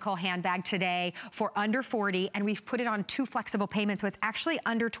Danielle Nicole handbag today for under $40, and we've put it on 2 flexible payments, so it's actually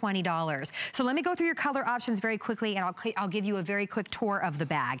under $20. So let me go through your color options very quickly, and I'll give you a very quick tour of the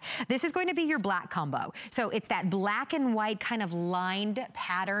bag. This is going to be your black combo. So it's that black and white kind of lined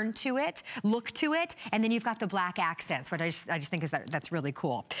pattern to it, look to it, and then you've got the black accents, which I just think is that's really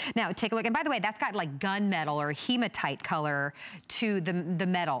cool. Now take a look, and by the way, that's got like gunmetal or hematite color to the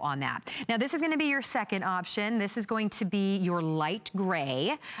metal on that. Now this is going to be your second option. This is going to be your light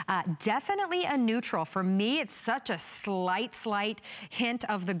gray. Definitely a neutral. For me, it's such a slight hint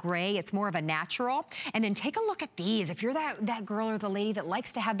of the gray. It's more of a natural. And then take a look at these. If you're that girl or the lady that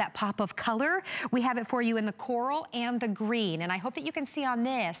likes to have that pop of color, we have it for you in the coral and the green. And I hope that you can see on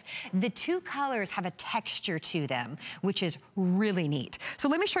this, the 2 colors have a texture to them, which is really neat. So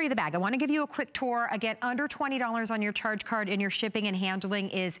let me show you the bag. I want to give you a quick tour. Again, under $20 on your charge card, and your shipping and handling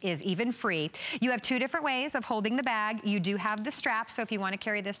is even free. You have 2 different ways of holding the bag. You do have the strap, so if you want to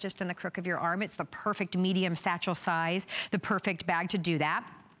carry this just in the crook of your arm, it's the perfect medium satchel size, the perfect bag to do that.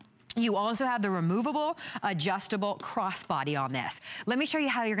 You also have the removable, adjustable crossbody on this. Let me show you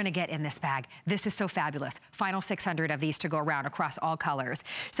how you're gonna get in this bag. This is so fabulous. Final 600 of these to go around across all colors.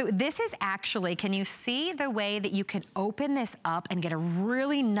 So this is actually, can you see the way that you can open this up and get a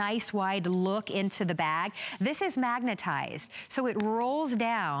really nice wide look into the bag? This is magnetized, so it rolls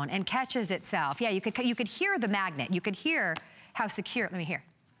down and catches itself. Yeah, you could hear the magnet. You could hear how secure, let me hear.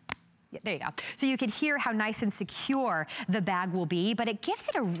 Yeah, there you go. So you can hear how nice and secure the bag will be, but it gives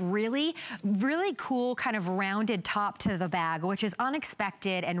it a really cool kind of rounded top to the bag, which is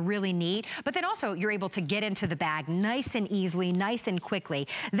unexpected and really neat. But then also you're able to get into the bag nice and easily, nice and quickly.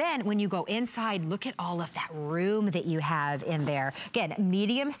 Then when you go inside, look at all of that room that you have in there. Again,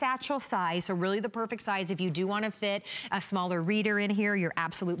 medium satchel size, so really the perfect size. If you do want to fit a smaller reader in here, you're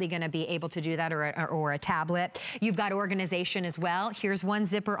absolutely going to be able to do that, or a tablet. You've got organization as well. Here's one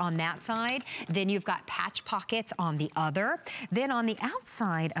zipper on that side. Then you've got patch pockets on the other. Then on the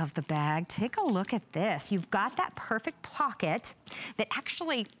outside of the bag, take a look at this. You've got that perfect pocket that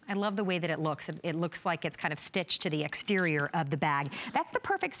actually, I love the way that it looks. It looks like it's kind of stitched to the exterior of the bag. That's the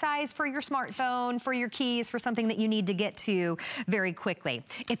perfect size for your smartphone, for your keys, for something that you need to get to very quickly.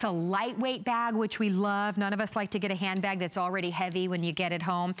 It's a lightweight bag, which we love. None of us like to get a handbag that's already heavy when you get it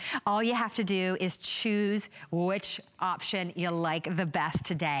home. All you have to do is choose which option you like the best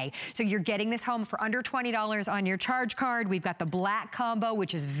today. So you're getting this home for under $20 on your charge card. We've got the black combo,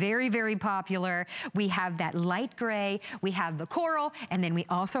 which is very, very popular. We have that light gray, we have the coral, and then we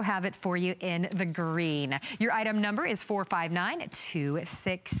also have it for you in the green. Your item number is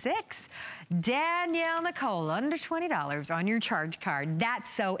 459266. Danielle Nicole, under $20 on your charge card. That's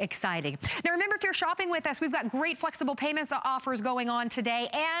so exciting. Now remember, if you're shopping with us, we've got great flexible payments offers going on today,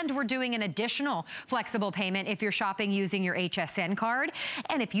 and we're doing an additional flexible payment if you're shopping using your HSN card.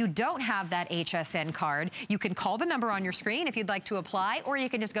 And if you don't have that HSN card, you can call the number on your screen if you'd like to apply, or you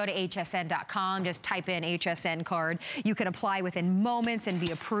can just go to hsn.com, just type in HSN card. You can apply within moments and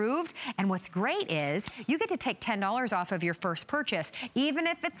be approved. And what's great is you get to take $10 off of your first purchase. Even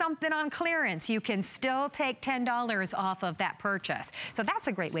if it's something on clearance, you can still take $10 off of that purchase. So that's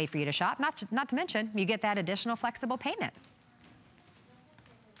a great way for you to shop. Not to mention, you get that additional flexible payment.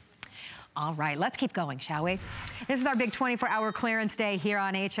 All right, let's keep going, shall we? This is our big 24-hour clearance day here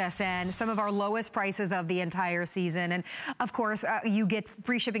on HSN. Some of our lowest prices of the entire season. And of course, you get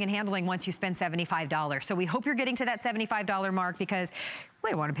free shipping and handling once you spend $75. So we hope you're getting to that $75 mark, because we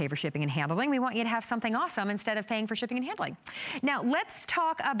don't want to pay for shipping and handling. We want you to have something awesome instead of paying for shipping and handling. Now, let's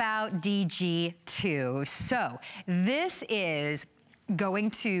talk about DG2. So this is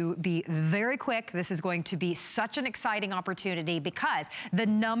going to be very quick. This is going to be such an exciting opportunity, because the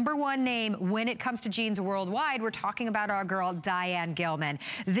 #1 name when it comes to jeans worldwide, we're talking about our girl, Diane Gilman.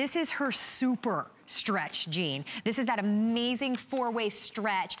 This is her super stretch jean. This is that amazing 4-way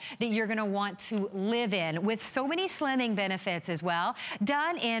stretch that you're gonna want to live in, with so many slimming benefits as well,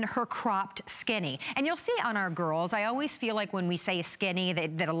 done in her cropped skinny. And you'll see on our girls, I always feel like when we say skinny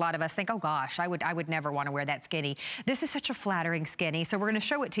that a lot of us think, oh gosh, I would never wanna wear that skinny. This is such a flattering skinny, so we're gonna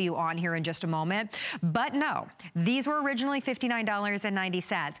show it to you on here in just a moment. But no, these were originally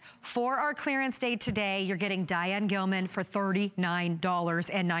 $59.90. For our clearance day today, you're getting Diane Gilman for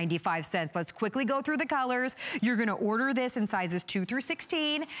 $39.95. Let's quickly go through the colors. You're gonna order this in sizes 2 through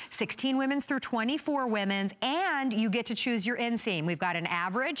 16, 16 women's through 24 women's, and you get to choose your inseam. We've got an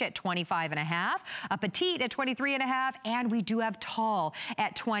average at 25.5, a petite at 23.5, and we do have tall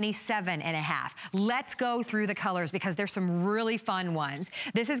at 27.5. Let's go through the colors, because there's some really fun ones.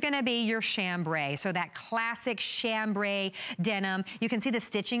 This is gonna be your chambray, so that classic chambray denim. You can see the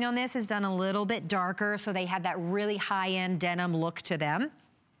stitching on this is done a little bit darker, so they have that really high-end denim look to them.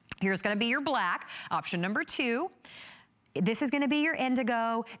 Here's gonna be your black, option number 2. This is gonna be your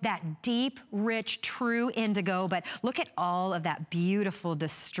indigo, that deep, rich, true indigo, but look at all of that beautiful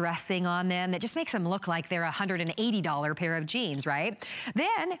distressing on them that just makes them look like they're a $180 pair of jeans, right?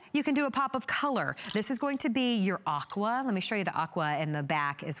 Then you can do a pop of color. This is going to be your aqua. Let me show you the aqua in the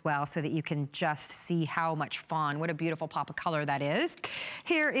back as well, so that you can just see how much fun, what a beautiful pop of color that is.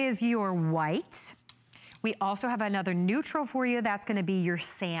 Here is your white. We also have another neutral for you. That's gonna be your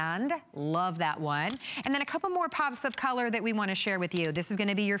sand. Love that one. And then a couple more pops of color that we wanna share with you. This is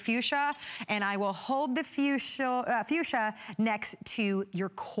gonna be your fuchsia, and I will hold the fuchsia next to your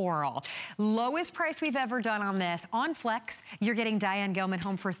coral. Lowest price we've ever done on this. On Flex, you're getting Diane Gilman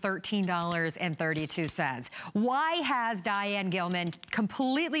home for $13.32. Why has Diane Gilman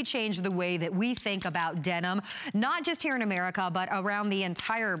completely changed the way that we think about denim, not just here in America, but around the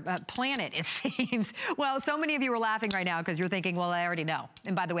entire planet, it seems? Well, so many of you are laughing right now because you're thinking, well, I already know.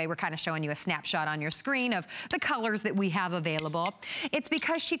 And by the way, we're kind of showing you a snapshot on your screen of the colors that we have available. It's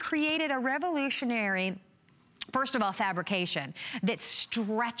because she created a revolutionary, first of all, fabrication that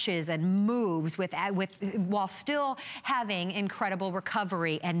stretches and moves while still having incredible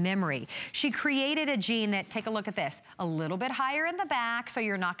recovery and memory. She created a jean that, take a look at this, a little bit higher in the back, so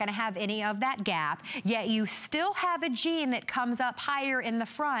you're not gonna have any of that gap, yet you still have a jean that comes up higher in the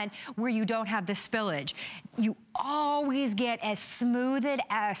front where you don't have the spillage. You always get a very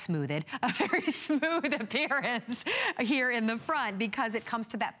smooth appearance here in the front, because it comes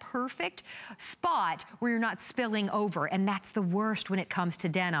to that perfect spot where you're not spilling over, and that's the worst when it comes to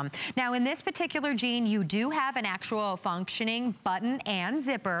denim. Now, in this particular jean, you do have an actual functioning button and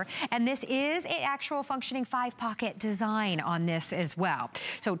zipper, and this is an actual functioning 5-pocket design on this as well.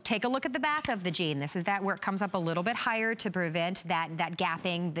 So take a look at the back of the jean. This is that where it comes up a little bit higher to prevent that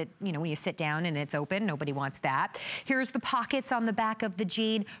gapping that, you know, when you sit down and it's open, nobody wants that. Here's the pockets on the back of the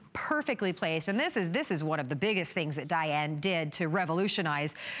jean, perfectly placed. And this is one of the biggest things that Diane did to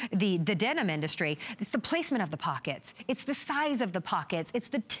revolutionize the denim industry. It's the placement of the pockets. It's the size of the pockets. It's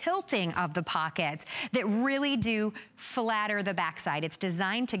the tilting of the pockets that really do flatter the backside. It's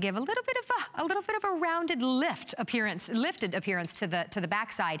designed to give a little bit of a rounded lifted appearance to the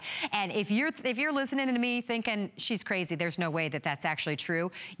backside. And if you're listening to me thinking she's crazy, there's no way that that's actually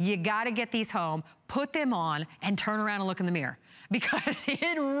true. You got to get these home, put them on, and turn around and look in the mirror, because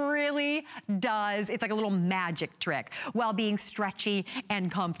it really does. It's like a little magic trick while being stretchy and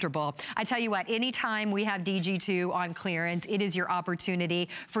comfortable. I tell you what, anytime we have DG2 on clearance, it is your opportunity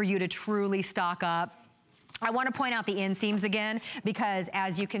for you to truly stock up I want to point out the inseams again, because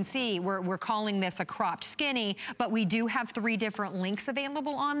as you can see, we're calling this a cropped skinny, but we do have 3 different lengths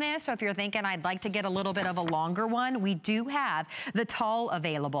available on this. So if you're thinking, I'd like to get a little bit of a longer one, we do have the tall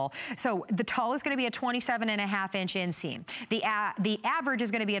available. So the tall is going to be a 27.5-inch inseam. The average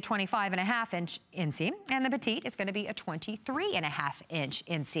is going to be a 25.5-inch inseam, and the petite is going to be a 23.5-inch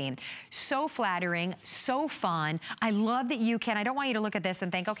inseam. So flattering, so fun. I love that you can, I don't want you to look at this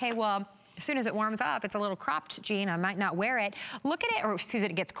and think, okay, well, as soon as it warms up, it's a little cropped jean, I might not wear it. Look at it, or as soon as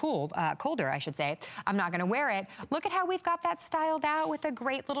it gets colder, I should say, I'm not gonna wear it. Look at how we've got that styled out with a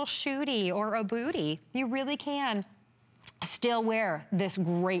great little shootie or a bootie. You really can still wear this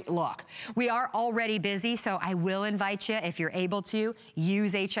great look. We are already busy, so I will invite you, if you're able to,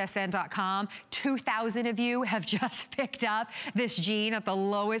 use hsn.com. 2,000 of you have just picked up this jean at the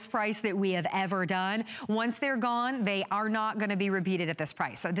lowest price that we have ever done. Once they're gone, they are not gonna be repeated at this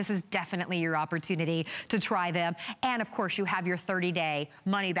price. So this is definitely your opportunity to try them. And of course, you have your 30-day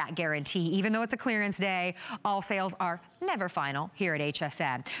money-back guarantee. Even though it's a clearance day, all sales are never final here at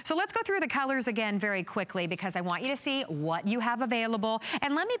HSN. So let's go through the colors again very quickly, because I want you to see what you have available.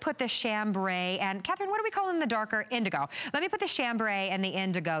 And let me put the chambray and, Catherine, what do we call them, the darker? Indigo. Let me put the chambray and the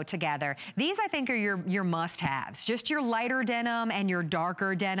indigo together. These, I think, are your must-haves. Just your lighter denim and your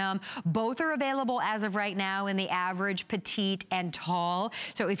darker denim. Both are available as of right now in the average, petite, and tall.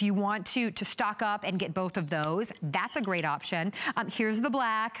 So if you want to stock up and get both of those, that's a great option. Here's the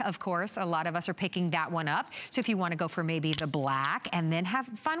black, of course. A lot of us are picking that one up. So if you want to go for maybe the black and then have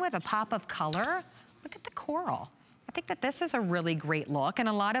fun with a pop of color, look at the coral. I think that this is a really great look, and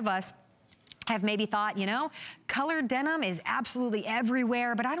a lot of us have maybe thought, you know, colored denim is absolutely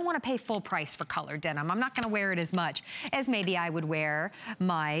everywhere, but I don't want to pay full price for colored denim. I'm not going to wear it as much as maybe I would wear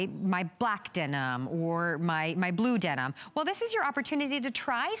my black denim or my blue denim. Well, this is your opportunity to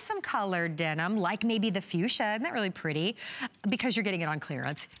try some colored denim, like maybe the fuchsia. Isn't that really pretty? Because you're getting it on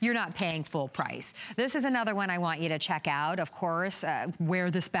clearance. You're not paying full price. This is another one I want you to check out. Of course, wear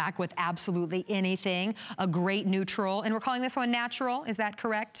this back with absolutely anything. A great neutral, and we're calling this one natural. Is that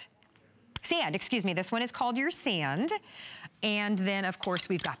correct? Sand, excuse me. This one is called your sand. And then, of course,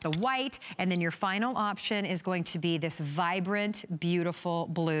 we've got the white. And then your final option is going to be this vibrant, beautiful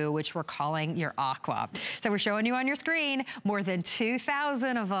blue, which we're calling your aqua. So we're showing you on your screen, more than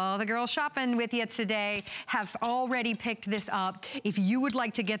 2,000 of all the girls shopping with you today have already picked this up. If you would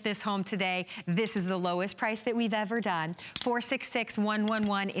like to get this home today, this is the lowest price that we've ever done.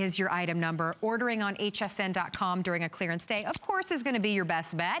 466111 is your item number. Ordering on hsn.com during a clearance day, of course, is going to be your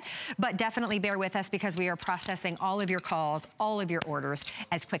best bet. But definitely bear with us, because we are processing all of your calls, all of your orders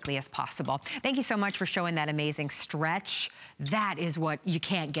as quickly as possible. Thank you so much for showing that amazing stretch. That is what you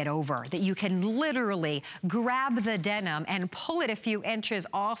can't get over, that you can literally grab the denim and pull it a few inches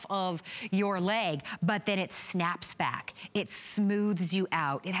off of your leg, but then it snaps back. It smooths you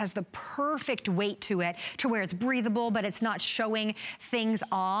out. It has the perfect weight to it, to where it's breathable, but it's not showing things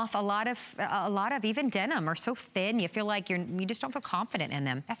off. A lot of even denim are so thin, you feel like you just don't feel confident in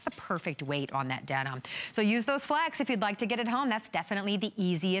them. That's the perfect weight on that denim. So use those flex if you'd like to get it home. That's definitely the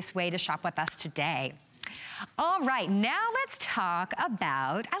easiest way to shop with us today. All right, now let's talk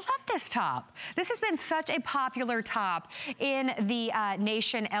about, I love this top. This has been such a popular top in the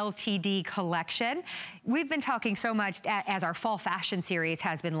Nation LTD collection. We've been talking so much as our fall fashion series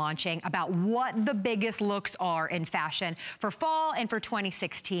has been launching about what the biggest looks are in fashion for fall and for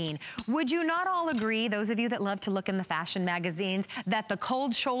 2016. Would you not all agree, those of you that love to look in the fashion magazines, that the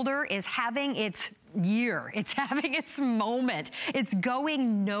cold shoulder is having its year? It's having its moment. It's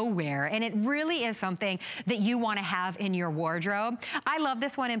going nowhere, and it really is something that you want to have in your wardrobe. I love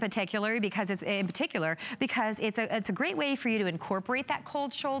this one in particular because it's a great way for you to incorporate that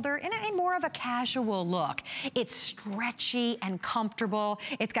cold shoulder in a more of a casual look. It's stretchy and comfortable.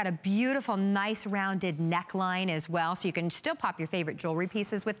 It's got a beautiful, nice rounded neckline as well, so you can still pop your favorite jewelry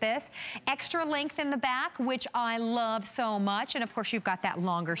pieces with this. Extra length in the back, which I love so much, and of course you've got that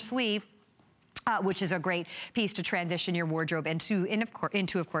longer sleeve, which is a great piece to transition your wardrobe into,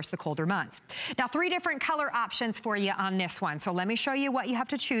 of course, the colder months. Now, 3 different color options for you on this one. So let me show you what you have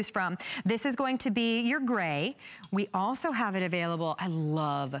to choose from. This is going to be your gray. We also have it available. I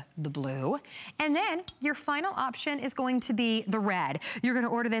love the blue. And then your final option is going to be the red. You're going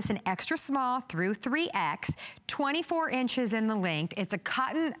to order this in extra small through 3X, 24 inches in the length. It's a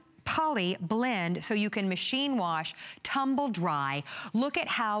cotton poly blend so you can machine wash, tumble dry. Look at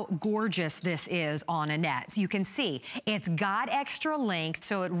how gorgeous this is on Annette. So you can see it's got extra length,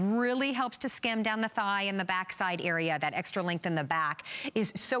 so it really helps to skim down the thigh and the backside area. That extra length in the back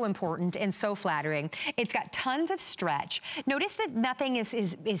is so important and so flattering. It's got tons of stretch. Notice that nothing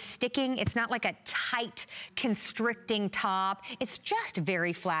is sticking. It's not like a tight, constricting top. It's just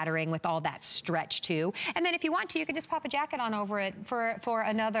very flattering with all that stretch too. And then if you want to, you can just pop a jacket on over it for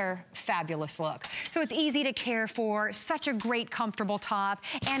another fabulous look. So it's easy to care for, such a great comfortable top,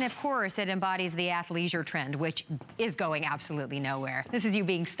 and of course it embodies the athleisure trend, which is going absolutely nowhere. This is you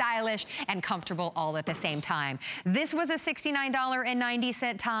being stylish and comfortable all at the same time. This was a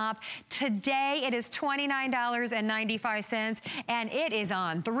 $69.90 top. Today it is $29.95, and it is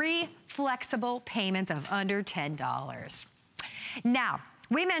on 3 flexible payments of under $10. Now,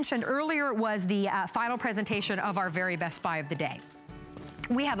 we mentioned earlier was the final presentation of our very best buy of the day.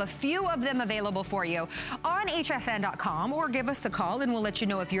 We have a few of them available for you on hsn.com, or give us a call and we'll let you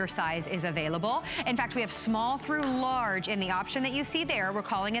know if your size is available. In fact, we have small through large in the option that you see there. We're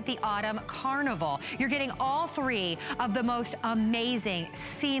calling it the Autumn Carnival. You're getting all 3 of the most amazing,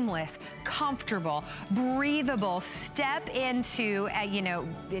 seamless, comfortable, breathable, step into,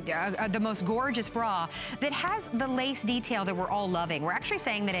 the most gorgeous bra that has the lace detail that we're all loving. We're actually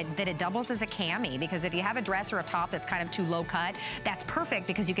saying that it doubles as a cami, because if you have a dress or a top that's kind of too low cut, that's perfect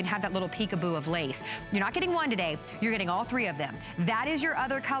because you can have that little peekaboo of lace. You're not getting one today, you're getting all 3 of them. That is your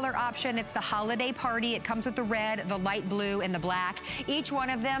other color option. It's the holiday party. It comes with the red, the light blue, and the black. Each one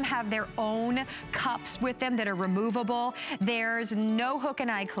of them have their own cups with them that are removable. There's no hook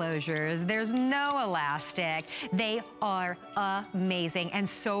and eye closures. There's no elastic. They are amazing and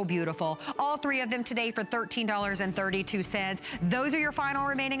so beautiful. All 3 of them today for $13.32. Those are your final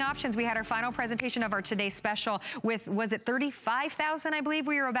remaining options. We had our final presentation of our today's special with, was it 35,000, I believe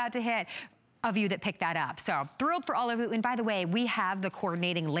we were about to hit, of you that picked that up. So thrilled for all of you. And by the way, we have the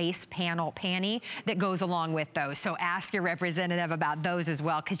coordinating lace panel panty that goes along with those. So ask your representative about those as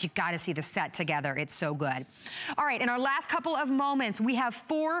well, because you got to see the set together. It's so good. All right, in our last couple of moments, we have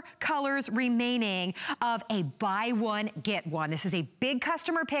 4 colors remaining of a buy one, get one. This is a big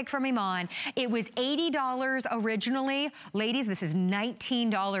customer pick from Iman. It was $80 originally. Ladies, this is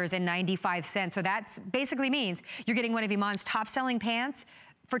 $19.95. So that basically means you're getting one of Iman's top selling pants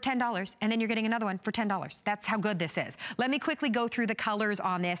for $10, and then you're getting another one for $10. That's how good this is. Let me quickly go through the colors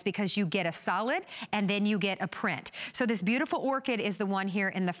on this, because you get a solid and then you get a print. So this beautiful orchid is the one here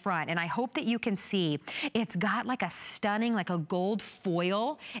in the front, and I hope that you can see it's got like a stunning, like a gold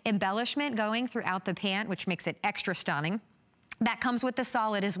foil embellishment going throughout the pant, which makes it extra stunning. That comes with the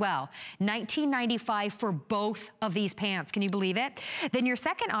solid as well. $19.95 for both of these pants. Can you believe it? Then your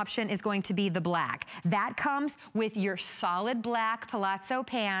second option is going to be the black. That comes with your solid black palazzo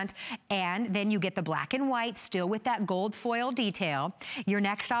pant, and then you get the black and white still with that gold foil detail. Your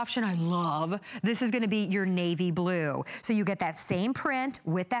next option I love. This is gonna be your navy blue. So you get that same print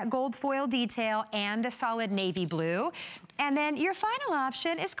with that gold foil detail and the solid navy blue. And then your final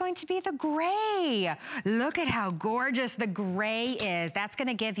option is going to be the gray. Look at how gorgeous the gray is. That's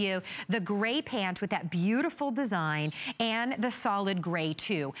gonna give you the gray pant with that beautiful design and the solid gray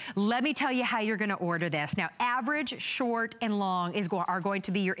too. Let me tell you how you're gonna order this. Now, average, short, and long are going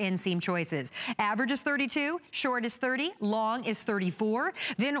to be your inseam choices. Average is 32, short is 30, long is 34.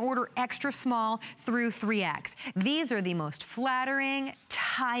 Then order extra small through 3X. These are the most flattering,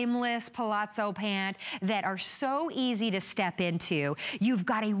 timeless palazzo pant that are so easy to step into. You've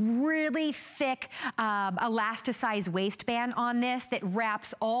got a really thick elasticized waistband on this that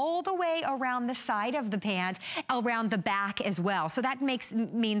wraps all the way around the side of the pant, around the back as well. So that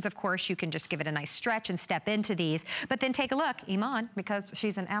means, of course, you can just give it a nice stretch and step into these. But then take a look, Iman, because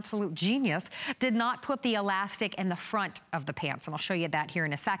she's an absolute genius, did not put the elastic in the front of the pants. And I'll show you that here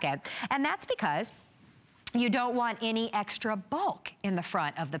in a second. And that's because you don't want any extra bulk in the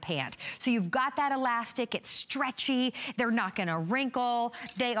front of the pant. So you've got that elastic, it's stretchy, they're not gonna wrinkle.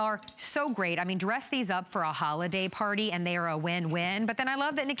 They are so great. I mean, dress these up for a holiday party and they are a win-win. But then I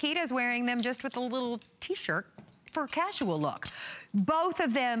love that Nikita's wearing them just with a little t-shirt for a casual look. Both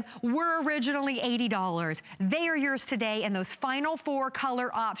of them were originally $80. They are yours today, and those final 4 color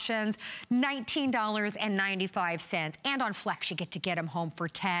options, $19.95. And on Flex, you get to get them home for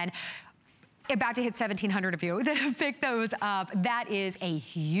 $10. about to hit 1,700 of you that have picked those up. That is a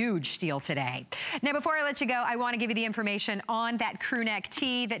huge steal today. Now, before I let you go, I want to give you the information on that crew neck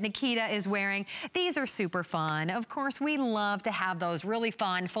tee that Nikita is wearing. These are super fun. Of course, we love to have those really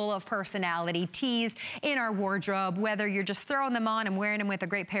fun, full of personality tees in our wardrobe, whether you're just throwing them on and wearing them with a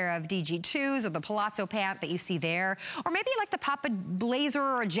great pair of DG2s or the palazzo pant that you see there, or maybe you like to pop a blazer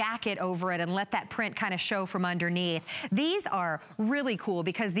or a jacket over it and let that print kind of show from underneath. These are really cool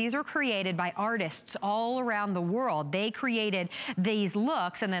because these are created by artists all around the world. They created these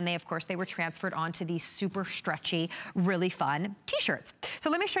looks, and then they, of course, they were transferred onto these super stretchy, really fun t-shirts. So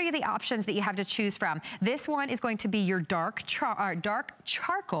let me show you the options that you have to choose from. This one is going to be your dark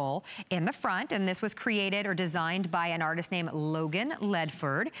charcoal in the front, and this was created or designed by an artist named Logan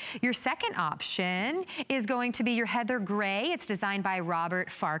Ledford. Your second option is going to be your heather gray. It's designed by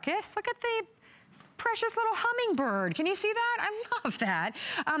Robert Farkas. Look at the precious little hummingbird. Can you see that? I love that.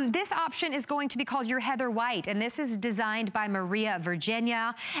 This option is going to be called your heather white, and this is designed by Maria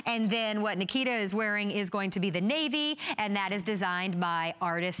Virginia. And then what Nikita is wearing is going to be the navy, and that is designed by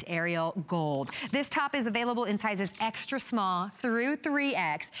artist Ariel Gold. This top is available in sizes extra small through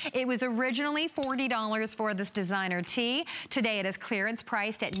 3X. It was originally $40 for this designer tee. Today it is clearance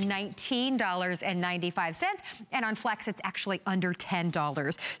priced at $19.95, and on Flex it's actually under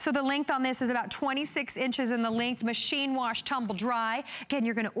 $10. So the length on this is about 26 inches in the length, machine wash, tumble dry. Again,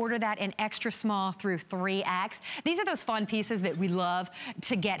 you're gonna order that in extra small through 3X. These are those fun pieces that we love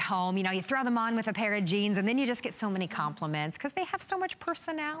to get home. You know, you throw them on with a pair of jeans and then you just get so many compliments because they have so much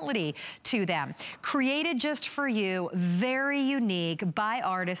personality to them. Created just for you, very unique by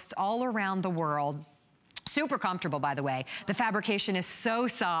artists all around the world. Super comfortable, by the way. The fabrication is so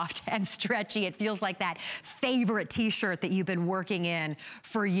soft and stretchy. It feels like that favorite t-shirt that you've been working in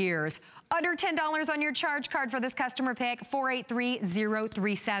for years. Under $10 on your charge card for this customer pick,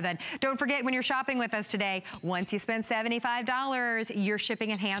 483037. Don't forget, when you're shopping with us today, once you spend $75, your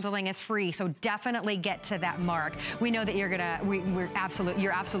shipping and handling is free. So definitely get to that mark. We know that you're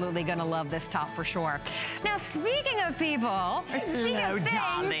absolutely gonna love this top for sure. Now, speaking of people, speaking of things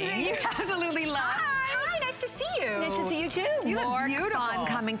that you absolutely love. Hi, nice to see you. Nice to see you too. You look beautiful. Fun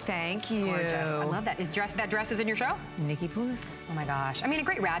coming, thank you. Gorgeous. I love that. That dress is in your show? Nikki Poulos. Oh my gosh. I mean, a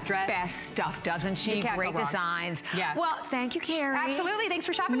great wrap dress. Best stuff, doesn't she? Great designs. Yeah. Well, thank you, Carrie. Absolutely. Thanks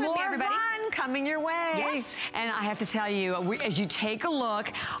for shopping with me, everybody. More fun coming your way. Yes. And I have to tell you, as you take a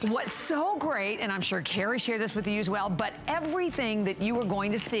look, what's so great, and I'm sure Carrie shared this with you as well, but everything that you are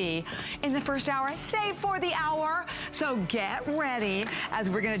going to see in the first hour, save for the hour. So get ready as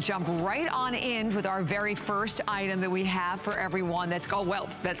we're going to jump right on in with our very first item that we have for everyone that's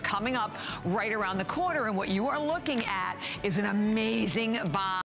coming up right around the corner. And what you are looking at is an amazing buy.